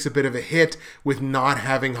yardage takes a bit of a hit with not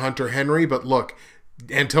having Hunter Henry, but look,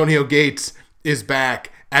 Antonio Gates is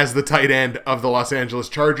back as the tight end of the Los Angeles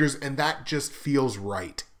Chargers, and that just feels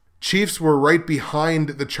right. Chiefs were right behind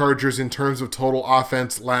the Chargers in terms of total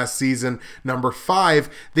offense last season. Number 5,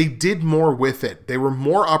 they did more with it. They were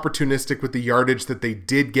more opportunistic with the yardage that they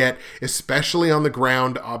did get, especially on the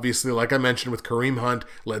ground. Obviously, like I mentioned with Kareem Hunt,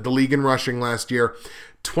 led the league in rushing last year.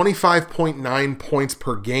 25.9 points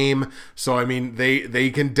per game. So, I mean,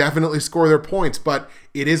 they can definitely score their points, but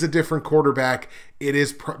it is a different quarterback. It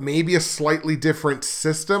is maybe a slightly different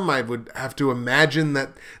system. I would have to imagine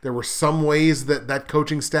that there were some ways that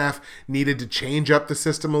coaching staff needed to change up the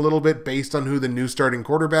system a little bit based on who the new starting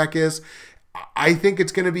quarterback is. I think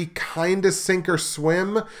it's going to be kind of sink or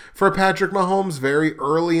swim for Patrick Mahomes very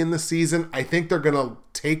early in the season. I think they're going to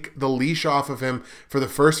take the leash off of him for the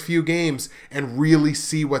first few games and really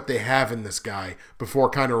see what they have in this guy before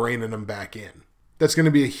kind of reining him back in. That's going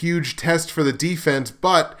to be a huge test for the defense,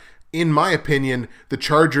 but in my opinion, the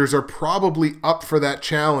Chargers are probably up for that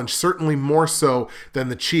challenge, certainly more so than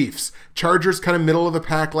the Chiefs. Chargers kind of middle of the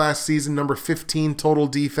pack last season, number 15 total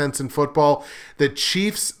defense in football. The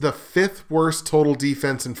Chiefs, the 5th worst total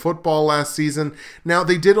defense in football last season. Now,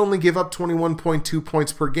 they did only give up 21.2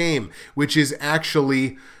 points per game, which is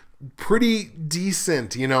actually pretty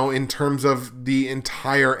decent, in terms of the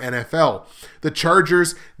entire NFL. The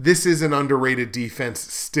Chargers, this is an underrated defense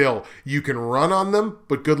still. You can run on them,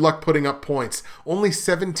 but good luck putting up points. Only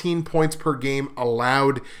 17 points per game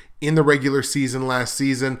allowed in the regular season last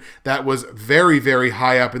season. That was very, very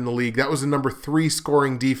high up in the league. That was the number 3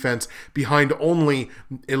 scoring defense behind only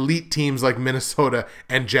elite teams like Minnesota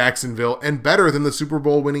and Jacksonville, and better than the Super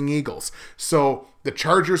Bowl winning Eagles. So the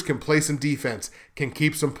Chargers can play some defense, can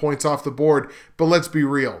keep some points off the board, but let's be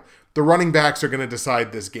real. The running backs are going to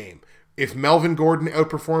decide this game. If Melvin Gordon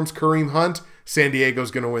outperforms Kareem Hunt, San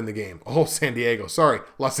Diego's going to win the game. Los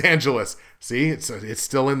Angeles. See, it's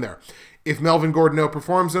still in there. If Melvin Gordon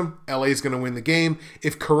outperforms him, LA's going to win the game.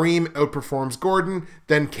 If Kareem outperforms Gordon,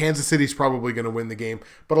 then Kansas City's probably going to win the game.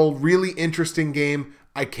 But a really interesting game.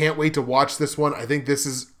 I can't wait to watch this one. I think this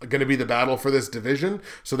is going to be the battle for this division.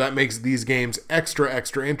 So that makes these games extra,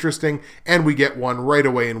 extra interesting. And we get one right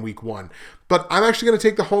away in week 1. But I'm actually going to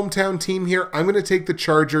take the hometown team here. I'm going to take the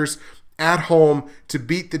Chargers at home to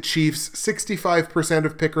beat the Chiefs. 65%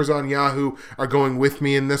 of pickers on Yahoo are going with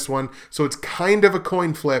me in this one. So it's kind of a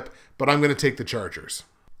coin flip, but I'm going to take the Chargers.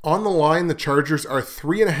 On the line, the Chargers are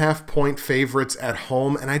 3.5-point favorites at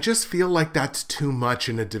home, and I just feel like that's too much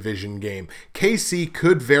in a division game. KC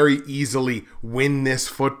could very easily win this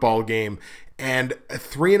football game, and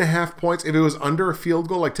 3.5 points, if it was under a field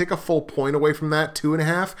goal, like take a full point away from that,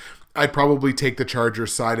 2.5, I'd probably take the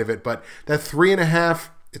Chargers side of it, but that 3.5,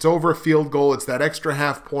 it's over a field goal. It's that extra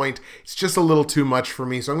half point. It's just a little too much for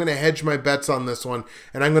me, so I'm going to hedge my bets on this one,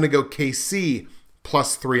 and I'm going to go KC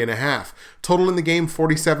plus 3.5. Total in the game,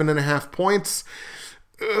 47.5 points.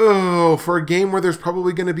 Oh, for a game where there's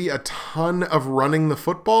probably going to be a ton of running the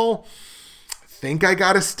football, I think I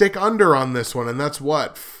got to stick under on this one. And that's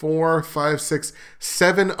what? 4, 5, 6,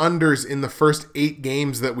 7 unders in the first 8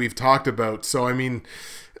 games that we've talked about. So, I mean,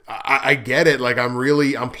 I get it. Like,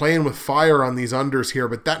 I'm playing with fire on these unders here,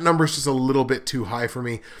 but that number's just a little bit too high for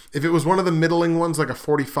me. If it was one of the middling ones, like a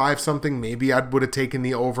 45 something, maybe I would have taken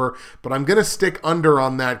the over, but I'm going to stick under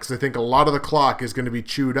on that because I think a lot of the clock is going to be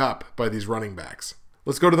chewed up by these running backs.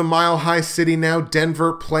 Let's go to the Mile High City now.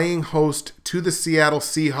 Denver playing host to the Seattle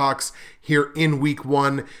Seahawks here in week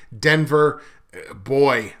 1. Denver,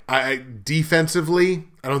 boy, defensively,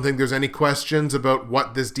 I don't think there's any questions about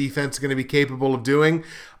what this defense is going to be capable of doing.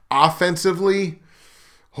 Offensively,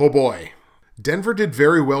 oh boy. Denver did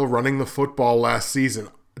very well running the football last season.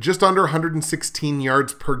 Just under 116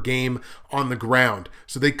 yards per game on the ground.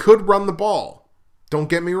 So they could run the ball. Don't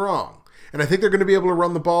get me wrong. And I think they're going to be able to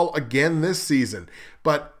run the ball again this season.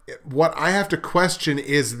 But what I have to question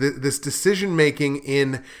is this decision-making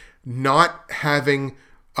in not having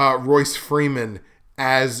Royce Freeman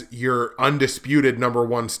as your undisputed number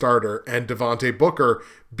one starter and Devontae Booker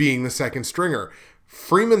being the second stringer.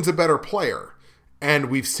 Freeman's a better player. And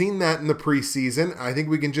we've seen that in the preseason. I think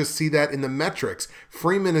we can just see that in the metrics.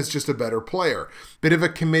 Freeman is just a better player. Bit of a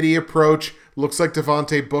committee approach. Looks like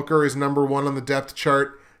Devontae Booker is number one on the depth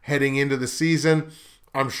chart heading into the season.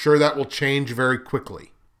 I'm sure that will change very quickly.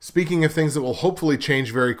 Speaking of things that will hopefully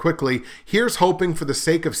change very quickly, here's hoping for the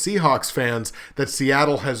sake of Seahawks fans that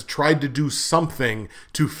Seattle has tried to do something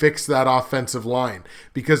to fix that offensive line,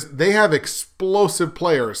 because they have explosive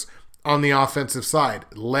players on the offensive side,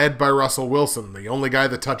 led by Russell Wilson, the only guy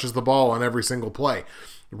that touches the ball on every single play.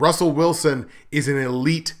 Russell Wilson is an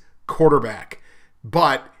elite quarterback,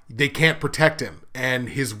 but they can't protect him, and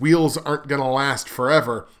his wheels aren't going to last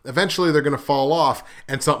forever. Eventually, they're going to fall off,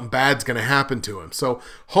 and something bad's going to happen to him. So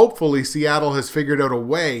hopefully, Seattle has figured out a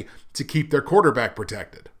way to keep their quarterback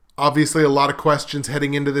protected. Obviously, a lot of questions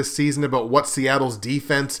heading into this season about what Seattle's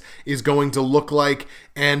defense is going to look like.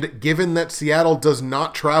 And given that Seattle does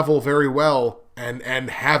not travel very well and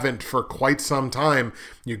haven't for quite some time,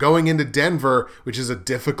 you're going into Denver, which is a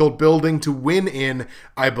difficult building to win in.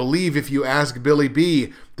 I believe if you ask Billy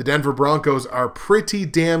B, the Denver Broncos are pretty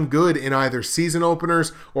damn good in either season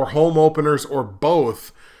openers or home openers or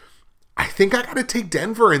both. I think I got to take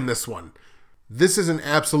Denver in this one. This is an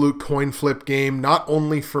absolute coin flip game, not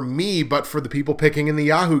only for me, but for the people picking in the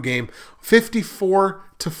Yahoo game.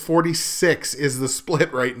 54-46 is the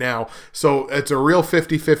split right now. So it's a real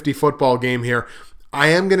 50-50 football game here. I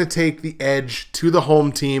am going to take the edge to the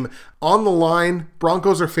home team. On the line,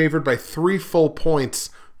 Broncos are favored by 3 full points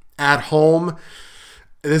at home.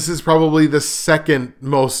 This is probably the second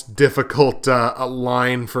most difficult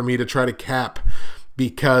line for me to try to cap,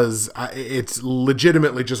 because it's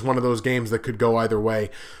legitimately just one of those games that could go either way.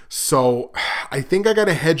 So I think I got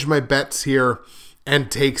to hedge my bets here and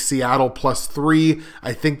take Seattle +3.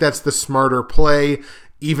 I think that's the smarter play.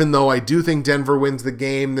 Even though I do think Denver wins the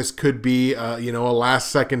game, this could be a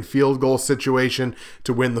last-second field goal situation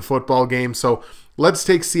to win the football game. So let's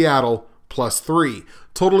take Seattle +3.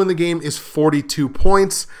 Total in the game is 42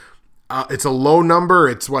 points. It's a low number.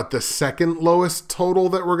 It's the second lowest total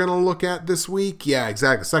that we're going to look at this week? Yeah,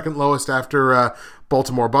 exactly. Second lowest after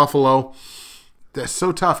Baltimore-Buffalo. That's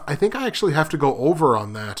so tough. I think I actually have to go over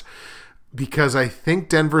on that, because I think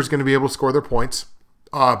Denver's going to be able to score their points,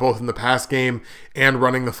 both in the pass game and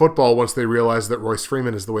running the football once they realize that Royce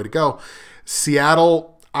Freeman is the way to go.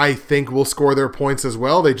 Seattle, I think, will score their points as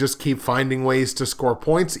well. They just keep finding ways to score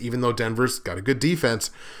points, even though Denver's got a good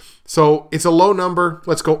defense. So it's a low number.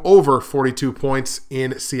 Let's go over 42 points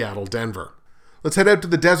in Seattle-Denver. Let's head out to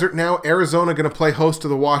the desert now. Arizona going to play host to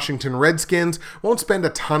the Washington Redskins. Won't spend a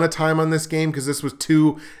ton of time on this game because this was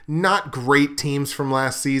 2 not great teams from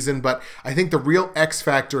last season, but I think the real X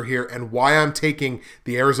factor here and why I'm taking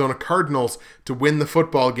the Arizona Cardinals to win the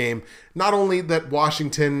football game, not only that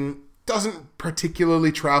Washington doesn't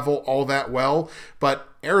particularly travel all that well, but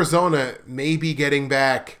Arizona may be getting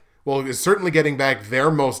back, is certainly getting back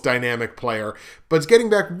their most dynamic player, but it's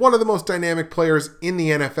getting back one of the most dynamic players in the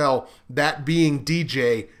NFL, that being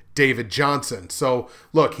DJ David Johnson. So,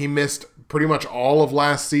 look, he missed pretty much all of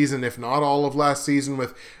last season, if not all of last season,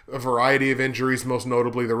 with a variety of injuries, most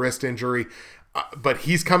notably the wrist injury. But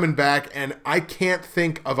he's coming back, and I can't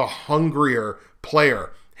think of a hungrier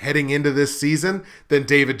player heading into this season than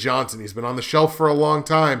David Johnson. He's been on the shelf for a long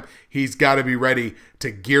time. He's got to be ready to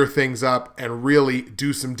gear things up and really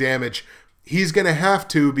do some damage. He's going to have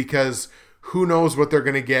to, because who knows what they're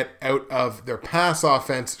going to get out of their pass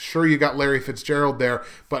offense. Sure, you got Larry Fitzgerald there,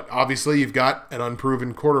 but obviously you've got an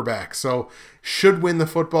unproven quarterback. So should win the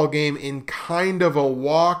football game in kind of a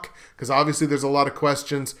walk, because obviously there's a lot of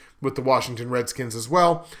questions with the Washington Redskins as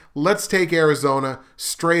well. Let's take Arizona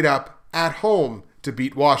straight up at home to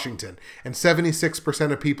beat Washington. And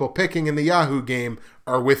 76% of people picking in the Yahoo game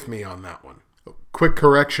are with me on that one. Quick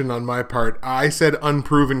correction on my part. I said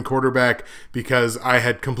unproven quarterback because I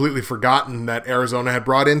had completely forgotten that Arizona had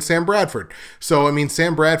brought in Sam Bradford. So,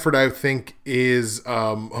 Sam Bradford, I think, is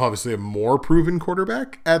obviously a more proven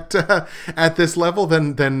quarterback at this level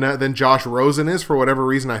than Josh Rosen is. For whatever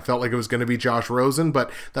reason, I felt like it was going to be Josh Rosen,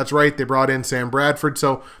 but that's right. They brought in Sam Bradford,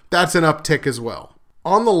 so that's an uptick as well.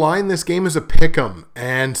 On the line, this game is a pick'em,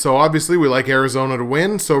 and so obviously we like Arizona to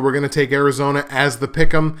win, so we're going to take Arizona as the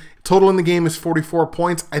pick'em. Total in the game is 44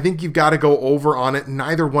 points. I think you've got to go over on it.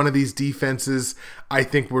 Neither one of these defenses, I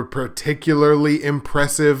think, were particularly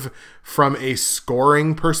impressive from a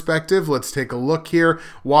scoring perspective. Let's take a look here.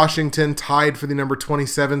 Washington tied for the number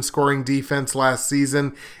 27 scoring defense last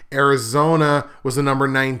season. Arizona was the number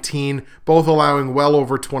 19, both allowing well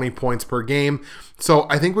over 20 points per game. So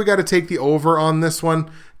I think we got to take the over on this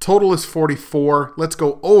one. Total is 44. Let's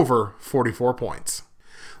go over 44 points.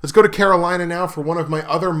 Let's go to Carolina now for one of my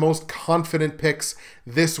other most confident picks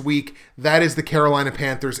this week. That is the Carolina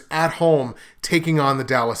Panthers at home taking on the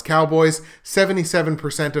Dallas Cowboys.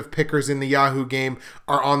 77% of pickers in the Yahoo game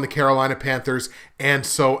are on the Carolina Panthers, and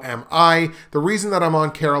so am I. The reason that I'm on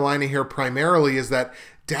Carolina here primarily is that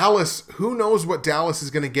Dallas, who knows what Dallas is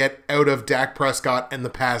going to get out of Dak Prescott and the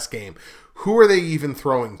pass game? Who are they even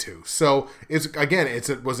throwing to? So it's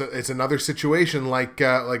another situation like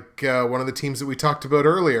one of the teams that we talked about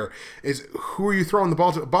earlier. Is who are you throwing the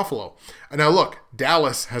ball to? Buffalo. Now look,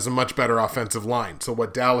 Dallas has a much better offensive line. So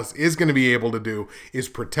what Dallas is going to be able to do is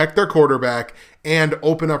protect their quarterback and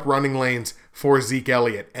open up running lanes for Zeke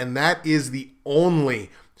Elliott, and that is the only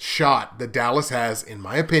shot that Dallas has, in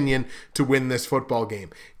my opinion, to win this football game.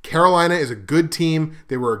 Carolina is a good team.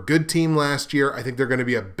 They were a good team last year. I think they're going to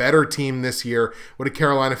be a better team this year. What did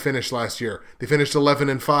Carolina finish last year? They finished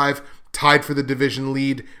 11-5, tied for the division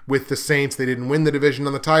lead with the Saints. They didn't win the division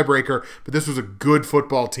on the tiebreaker, but this was a good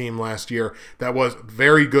football team last year that was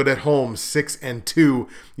very good at home, 6-2.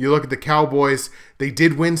 You look at the Cowboys, they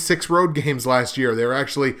did win 6 road games last year. They were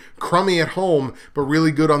actually crummy at home, but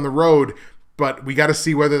really good on the road. But we got to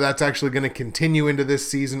see whether that's actually going to continue into this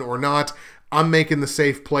season or not. I'm making the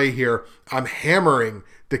safe play here. I'm hammering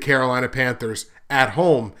the Carolina Panthers at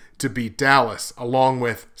home to beat Dallas, along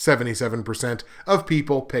with 77% of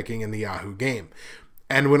people picking in the Yahoo game.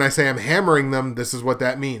 And when I say I'm hammering them, this is what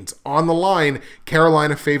that means. On the line,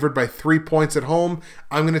 Carolina favored by 3 points at home.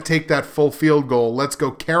 I'm going to take that full field goal. Let's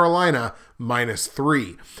go Carolina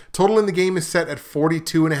 -3. Total in the game is set at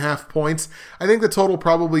 42.5 points. I think the total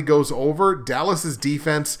probably goes over. Dallas's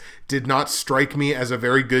defense did not strike me as a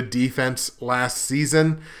very good defense last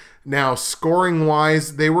season. Now,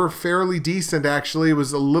 scoring-wise, they were fairly decent, actually. It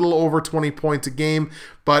was a little over 20 points a game,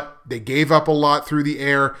 but they gave up a lot through the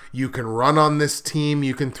air. You can run on this team.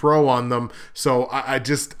 You can throw on them. So I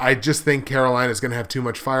just think Carolina is going to have too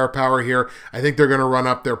much firepower here. I think they're going to run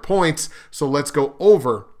up their points. So let's go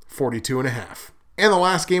over 42.5. And the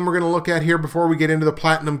last game we're going to look at here before we get into the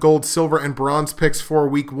platinum, gold, silver, and bronze picks for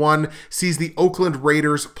week 1 sees the Oakland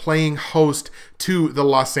Raiders playing host to the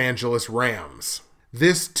Los Angeles Rams.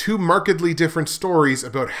 This two markedly different stories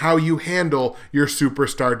about how you handle your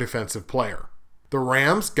superstar defensive player. The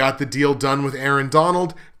Rams got the deal done with Aaron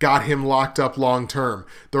Donald, got him locked up long term.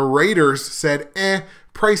 The Raiders said,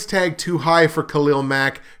 price tag too high for Khalil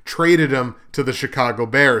Mack, traded him to the Chicago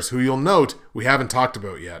Bears, who you'll note we haven't talked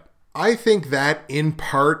about yet. I think that in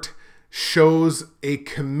part shows a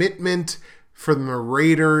commitment from the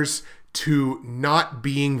Raiders to not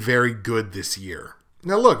being very good this year.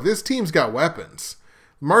 Now look, this team's got weapons.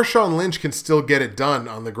 Marshawn Lynch can still get it done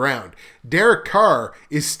on the ground. Derek Carr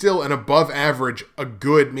is still an above average, a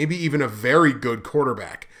good, maybe even a very good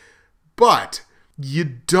quarterback. But you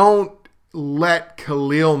don't let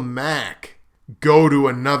Khalil Mack go to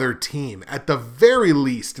another team. At the very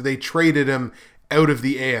least, they traded him out of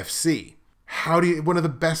the AFC. One of the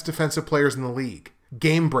best defensive players in the league.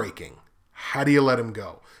 Game breaking. How do you let him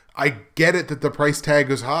go? I get it that the price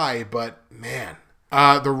tag is high, but man.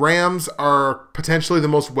 The Rams are potentially the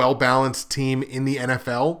most well-balanced team in the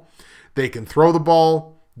NFL. They can throw the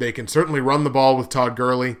ball. They can certainly run the ball with Todd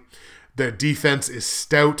Gurley. Their defense is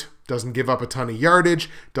stout, doesn't give up a ton of yardage,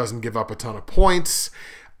 doesn't give up a ton of points.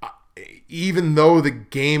 Even though the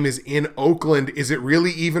game is in Oakland, is it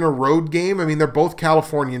really even a road game? I mean, they're both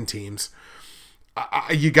Californian teams.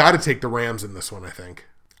 You got to take the Rams in this one, I think.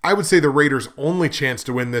 I would say the Raiders' only chance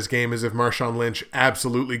to win this game is if Marshawn Lynch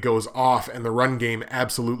absolutely goes off and the run game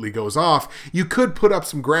absolutely goes off. You could put up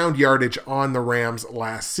some ground yardage on the Rams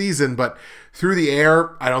last season, but through the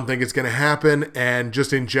air, I don't think it's going to happen, and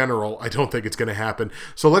just in general, I don't think it's going to happen.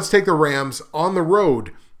 So let's take the Rams on the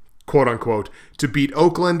road, quote-unquote, to beat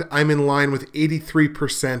Oakland. I'm in line with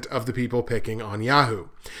 83% of the people picking on Yahoo.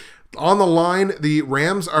 On the line, the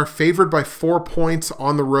Rams are favored by 4 points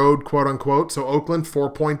on the road, quote-unquote. So Oakland,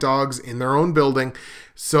 4-point dogs in their own building.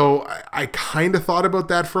 So I kind of thought about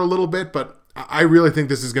that for a little bit, but I really think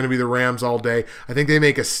this is going to be the Rams all day. I think they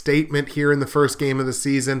make a statement here in the first game of the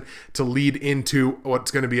season to lead into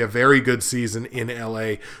what's going to be a very good season in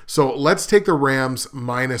LA. So let's take the Rams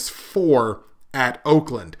 -4 at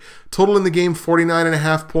Oakland. Total in the game,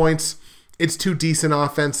 49.5 points. It's two decent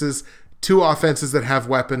offenses. Two offenses that have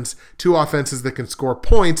weapons, two offenses that can score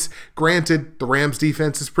points. Granted, the Rams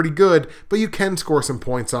defense is pretty good, but you can score some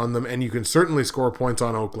points on them, and you can certainly score points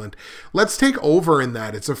on Oakland. Let's take over in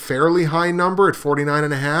that. It's a fairly high number at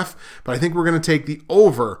 49.5, but I think we're going to take the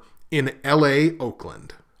over in LA,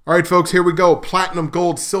 Oakland. All right, folks, here we go. Platinum,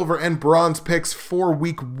 gold, silver, and bronze picks for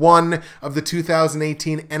week 1 of the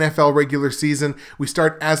 2018 NFL regular season. We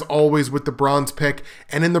start, as always, with the bronze pick.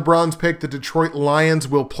 And in the bronze pick, the Detroit Lions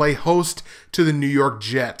will play host to the New York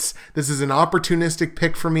Jets. This is an opportunistic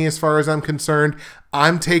pick for me as far as I'm concerned.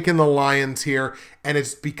 I'm taking the Lions here, and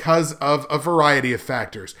it's because of a variety of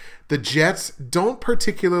factors. The Jets don't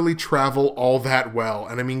particularly travel all that well.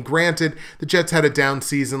 And I mean, granted, the Jets had a down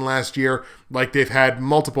season last year, like they've had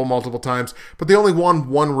multiple times, but they only won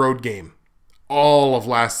one road game all of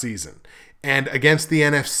last season. And against the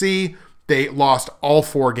NFC, they lost all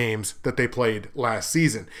 4 games that they played last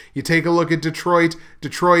season. You take a look at Detroit.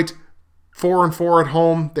 Detroit 4-4 at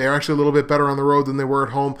home. They're actually a little bit better on the road than they were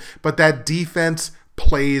at home, but that defense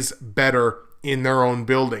plays better in their own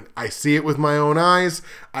building. I see it with my own eyes.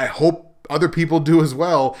 I hope other people do as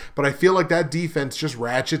well, but I feel like that defense just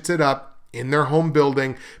ratchets it up in their home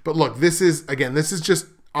building. But look, this is just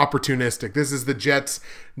opportunistic. This is the Jets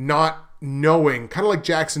not knowing, kind of like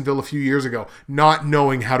Jacksonville a few years ago, not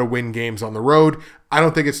knowing how to win games on the road. I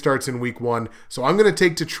don't think it starts in week 1, so I'm going to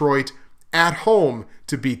take Detroit at home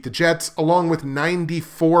to beat the Jets, along with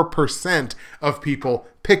 94% of people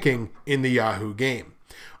picking in the Yahoo game.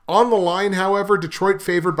 On the line, however, Detroit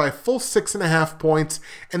favored by a full 6.5 points,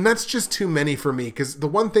 and that's just too many for me, because the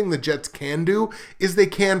one thing the Jets can do is they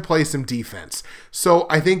can play some defense. So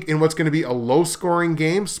I think in what's going to be a low-scoring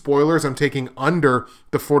game, spoilers, I'm taking under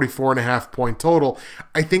the 44.5 point total.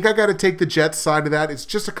 I think I got to take the Jets side of that. It's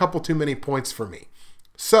just a couple too many points for me.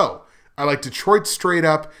 So I like Detroit straight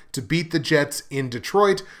up to beat the Jets in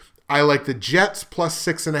Detroit. I like the Jets plus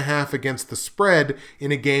 6.5 against the spread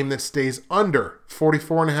in a game that stays under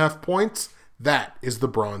 44.5 points. That is the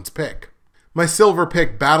bronze pick. My silver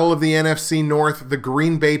pick, battle of the NFC North, the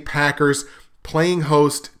Green Bay Packers playing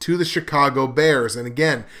host to the Chicago Bears. And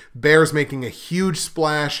again, Bears making a huge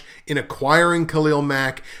splash in acquiring Khalil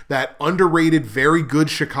Mack. That underrated, very good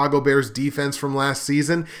Chicago Bears defense from last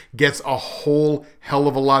season gets a whole hell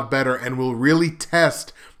of a lot better and will really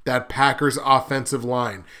test that Packers offensive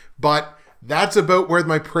line. But that's about where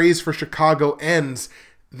my praise for Chicago ends.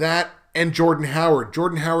 That and Jordan Howard.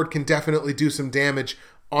 Jordan Howard can definitely do some damage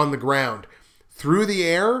on the ground. Through the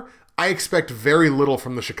air, I expect very little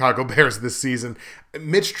from the Chicago Bears this season.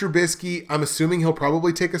 Mitch Trubisky, I'm assuming he'll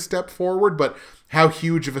probably take a step forward, but how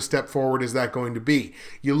huge of a step forward is that going to be?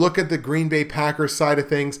 You look at the Green Bay Packers side of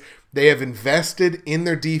things, they have invested in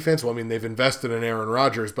their defense. Well, I mean, they've invested in Aaron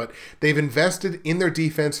Rodgers, but they've invested in their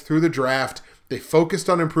defense through the draft. They focused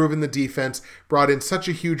on improving the defense, brought in such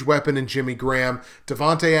a huge weapon in Jimmy Graham.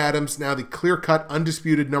 Davante Adams, now the clear-cut,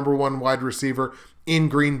 undisputed number 1 wide receiver in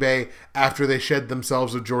Green Bay after they shed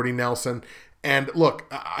themselves with Jordy Nelson. And look,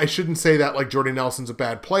 I shouldn't say that like Jordy Nelson's a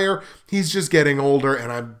bad player. He's just getting older,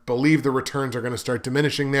 and I believe the returns are going to start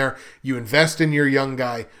diminishing there. You invest in your young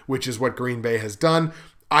guy, which is what Green Bay has done.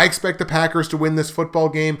 I expect the Packers to win this football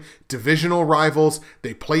game. Divisional rivals.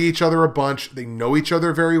 They play each other a bunch. They know each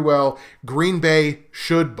other very well. Green Bay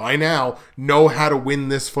should, by now, know how to win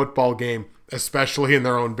this football game, especially in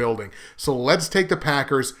their own building. So let's take the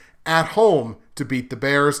Packers at home to beat the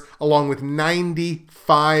Bears, along with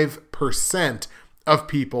 95% of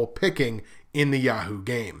people picking in the Yahoo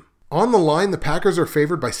game. On the line, the Packers are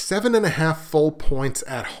favored by 7.5 full points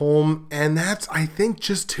at home, and that's, I think,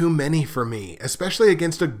 just too many for me, especially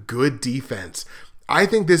against a good defense. I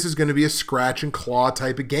think this is going to be a scratch and claw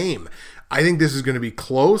type of game. I think this is going to be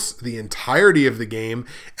close the entirety of the game,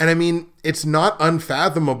 and I mean, it's not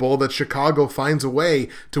unfathomable that Chicago finds a way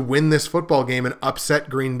to win this football game and upset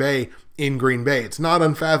Green Bay in Green Bay. It's not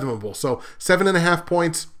unfathomable. So 7.5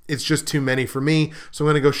 points, it's just too many for me. So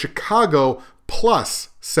I'm going to go Chicago plus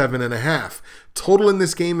 7.5. Total in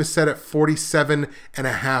this game is set at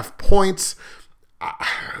 47.5 points.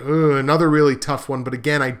 Another really tough one, but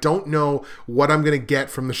again, I don't know what I'm going to get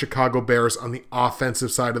from the Chicago Bears on the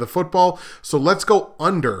offensive side of the football. So let's go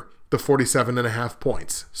under the 47.5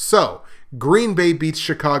 points. So Green Bay beats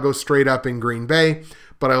Chicago straight up in Green Bay,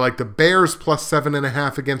 but I like the Bears plus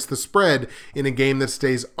 7.5 against the spread in a game that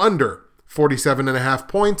stays under 47.5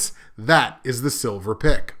 points. That is the silver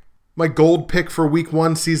pick. My gold pick for week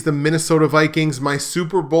 1 sees the Minnesota Vikings, my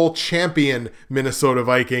Super Bowl champion Minnesota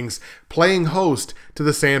Vikings, playing host to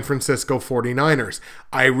the San Francisco 49ers.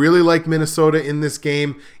 I really like Minnesota in this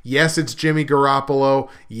game. Yes, it's Jimmy Garoppolo.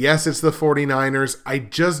 Yes, it's the 49ers. I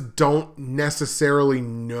just don't necessarily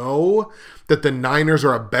know that the Niners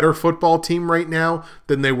are a better football team right now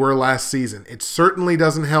than they were last season. It certainly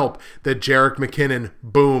doesn't help that Jerick McKinnon,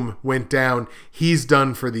 boom, went down. He's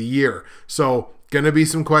done for the year. So, going to be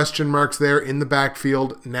some question marks there in the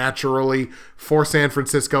backfield, naturally, for San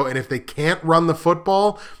Francisco. And if they can't run the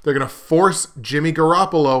football, they're going to force Jimmy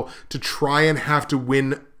Garoppolo to try and have to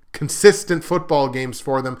win consistent football games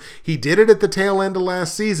for them. He did it at the tail end of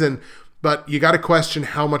last season, but you got to question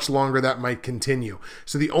how much longer that might continue.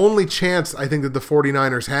 So the only chance I think that the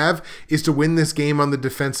 49ers have is to win this game on the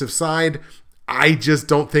defensive side. I just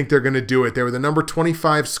don't think they're going to do it. They were the number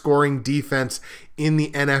 25 scoring defense in the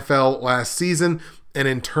NFL last season. And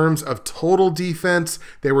in terms of total defense,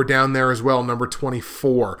 they were down there as well, number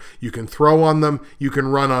 24. You can throw on them, you can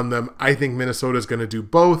run on them. I think Minnesota is going to do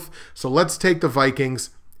both. So let's take the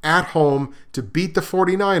Vikings at home to beat the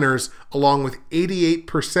 49ers, along with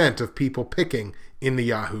 88% of people picking in the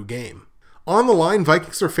Yahoo game. On the line,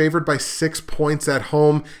 Vikings are favored by 6 points at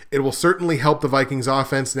home. It will certainly help the Vikings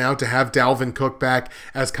offense now to have Dalvin Cook back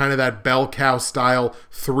as kind of that bell cow style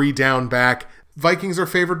 3-down back. Vikings are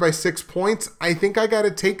favored by 6 points. I think I got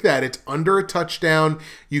to take that. It's under a touchdown.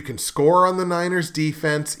 You can score on the Niners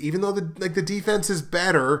defense, even though the defense is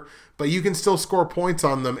better, but you can still score points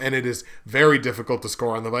on them, and it is very difficult to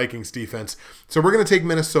score on the Vikings defense. So we're going to take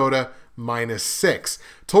Minnesota -6.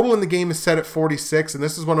 Total in the game is set at 46, and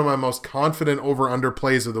this is one of my most confident over-under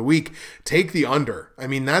plays of the week. Take the under. I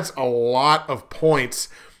mean, that's a lot of points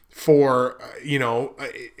for,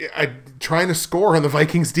 trying to score on the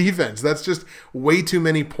Vikings defense. That's just way too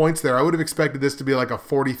many points there. I would have expected this to be like a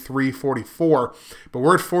 43-44, but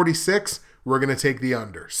we're at 46. We're going to take the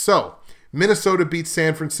under. So, Minnesota beats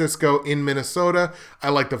San Francisco in Minnesota. I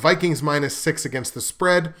like the Vikings -6 against the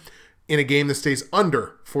spread in a game that stays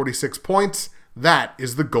under 46 points. That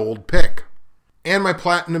is the gold pick. And my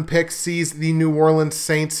platinum pick sees the New Orleans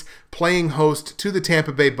Saints playing host to the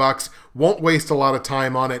Tampa Bay Bucks. Won't waste a lot of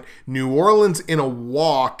time on it. New Orleans in a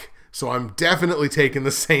walk, so I'm definitely taking the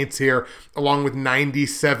Saints here, along with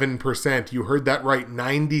 97%. You heard that right,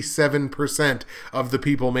 97% of the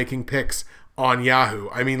people making picks on Yahoo.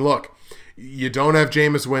 I mean, look, you don't have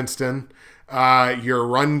Jameis Winston. Your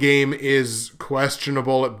run game is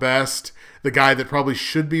questionable at best. The guy that probably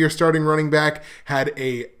should be your starting running back had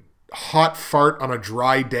a hot fart on a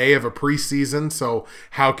dry day of a preseason, so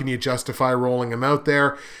how can you justify rolling him out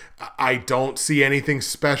there? I don't see anything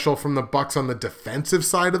special from the Bucks on the defensive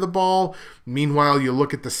side of the ball. Meanwhile, you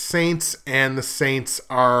look at the Saints, and the Saints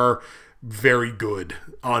are very good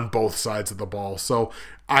on both sides of the ball. So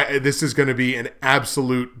this is going to be an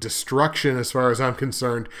absolute destruction as far as I'm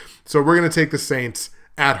concerned. So we're going to take the Saints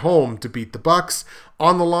at home to beat the Bucks.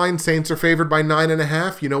 On the line, Saints are favored by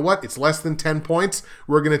 9.5. You know what? It's less than 10 points.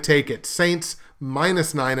 We're going to take it. Saints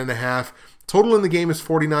 -9.5. Total in the game is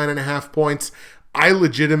 49.5 points. I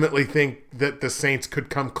legitimately think that the Saints could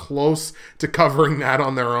come close to covering that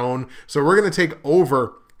on their own. So we're going to take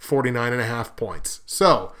over 49.5 points.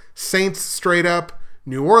 So Saints straight up,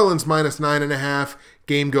 New Orleans -9.5.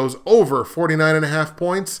 Game goes over 49.5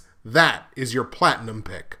 points. That is your platinum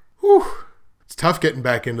pick. Whew. It's tough getting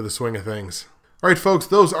back into the swing of things. All right, folks,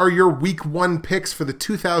 those are your Week 1 picks for the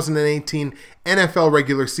 2018 NFL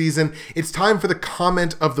regular season. It's time for the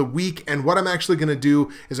comment of the week, and what I'm actually going to do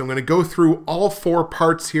is I'm going to go through all 4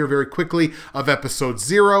 parts here very quickly of episode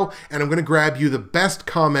 0, and I'm going to grab you the best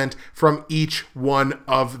comment from each one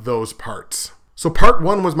of those parts. So part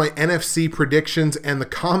 1 was my NFC predictions, and the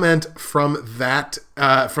comment from that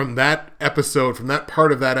episode, from that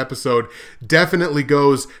part of that episode, definitely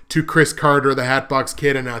goes to Chris Carter, the Hatbox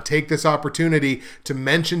Kid. And I'll take this opportunity to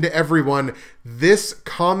mention to everyone, this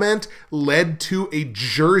comment led to a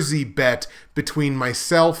jersey bet between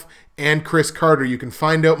myself and Chris Carter. You can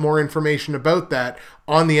find out more information about that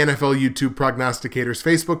on the NFL YouTube Prognosticators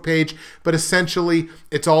Facebook page, but essentially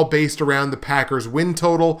it's all based around the Packers win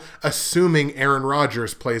total, assuming Aaron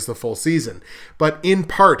Rodgers plays the full season. But in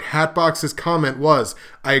part, Hatbox's comment was,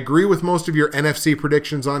 I agree with most of your NFC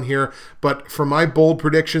predictions on here, but for my bold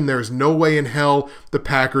prediction, there's no way in hell the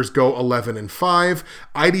Packers go 11-5.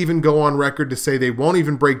 I'd even go on record to say they won't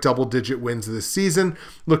even break double-digit wins this season.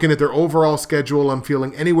 Looking at their overall schedule, I'm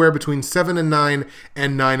feeling anywhere between 7-9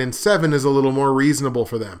 and 9-7 is a little more reasonable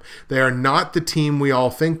for them. They are not the team we all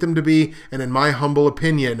think them to be, and in my humble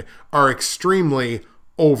opinion, are extremely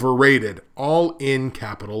overrated, all in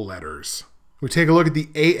capital letters. We take a look at the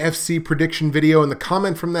AFC prediction video, and the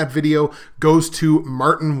comment from that video goes to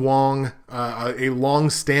Martin Wong, a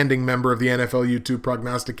long-standing member of the NFL YouTube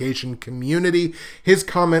prognostication community. His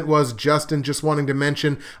comment was, "Justin, just wanting to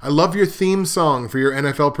mention, I love your theme song for your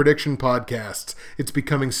NFL prediction podcasts. It's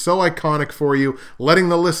becoming so iconic for you, letting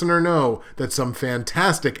the listener know that some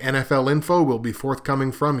fantastic NFL info will be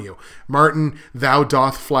forthcoming from you. Martin, thou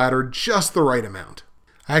doth flatter just the right amount."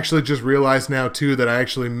 I actually just realized now, too, that I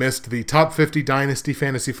actually missed the top 50 Dynasty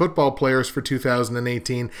fantasy football players for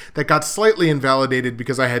 2018 that got slightly invalidated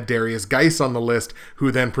because I had Darius Geis on the list, who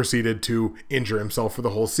then proceeded to injure himself for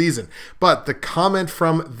the whole season. But the comment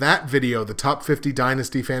from that video, the top 50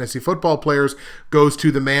 Dynasty fantasy football players, goes to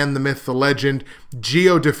the man, the myth, the legend,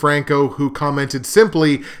 Gio DeFranco, who commented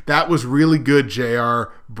simply, "That was really good,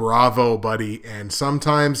 JR. Bravo, buddy." And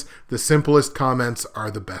sometimes the simplest comments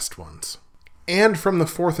are the best ones. And from the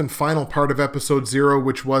fourth and final part of episode 0,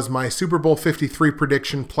 which was my Super Bowl 53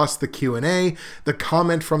 prediction plus the Q&A, the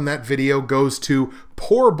comment from that video goes to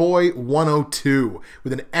Poor Boy 102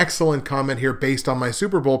 with an excellent comment here based on my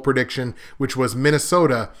Super Bowl prediction, which was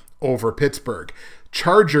Minnesota over Pittsburgh.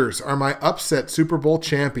 "Chargers are my upset Super Bowl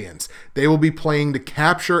champions. They will be playing to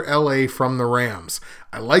capture LA from the Rams.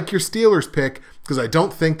 I like your Steelers pick because I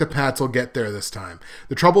don't think the Pats will get there this time.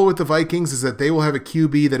 The trouble with the Vikings is that they will have a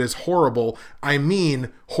QB that is horrible. I mean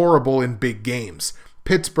horrible in big games.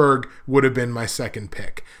 Pittsburgh would have been my second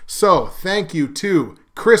pick." So thank you to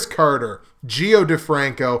Chris Carter, Gio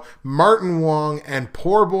DeFranco, Martin Wong, and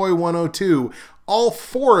Poor Boy 102. All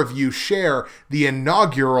four of you share the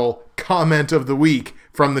inaugural comment of the week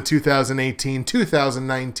from the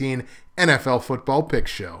 2018-2019 NFL Football Pick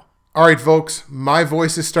Show. All right, folks, my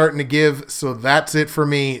voice is starting to give, so that's it for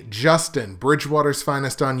me. Justin, Bridgewater's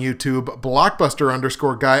Finest on YouTube,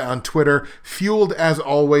 Blockbuster_guy on Twitter, fueled as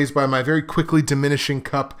always by my very quickly diminishing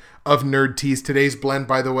cup of nerd teas. Today's blend,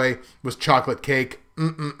 by the way, was chocolate cake.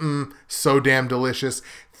 So damn delicious.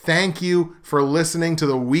 Thank you for listening to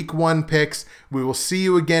the Week 1 picks. We will see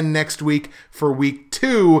you again next week for Week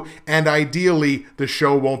 2, and ideally, the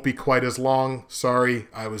show won't be quite as long. Sorry,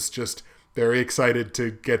 I was just very excited to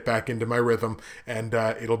get back into my rhythm, and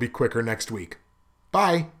it'll be quicker next week.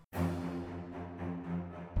 Bye.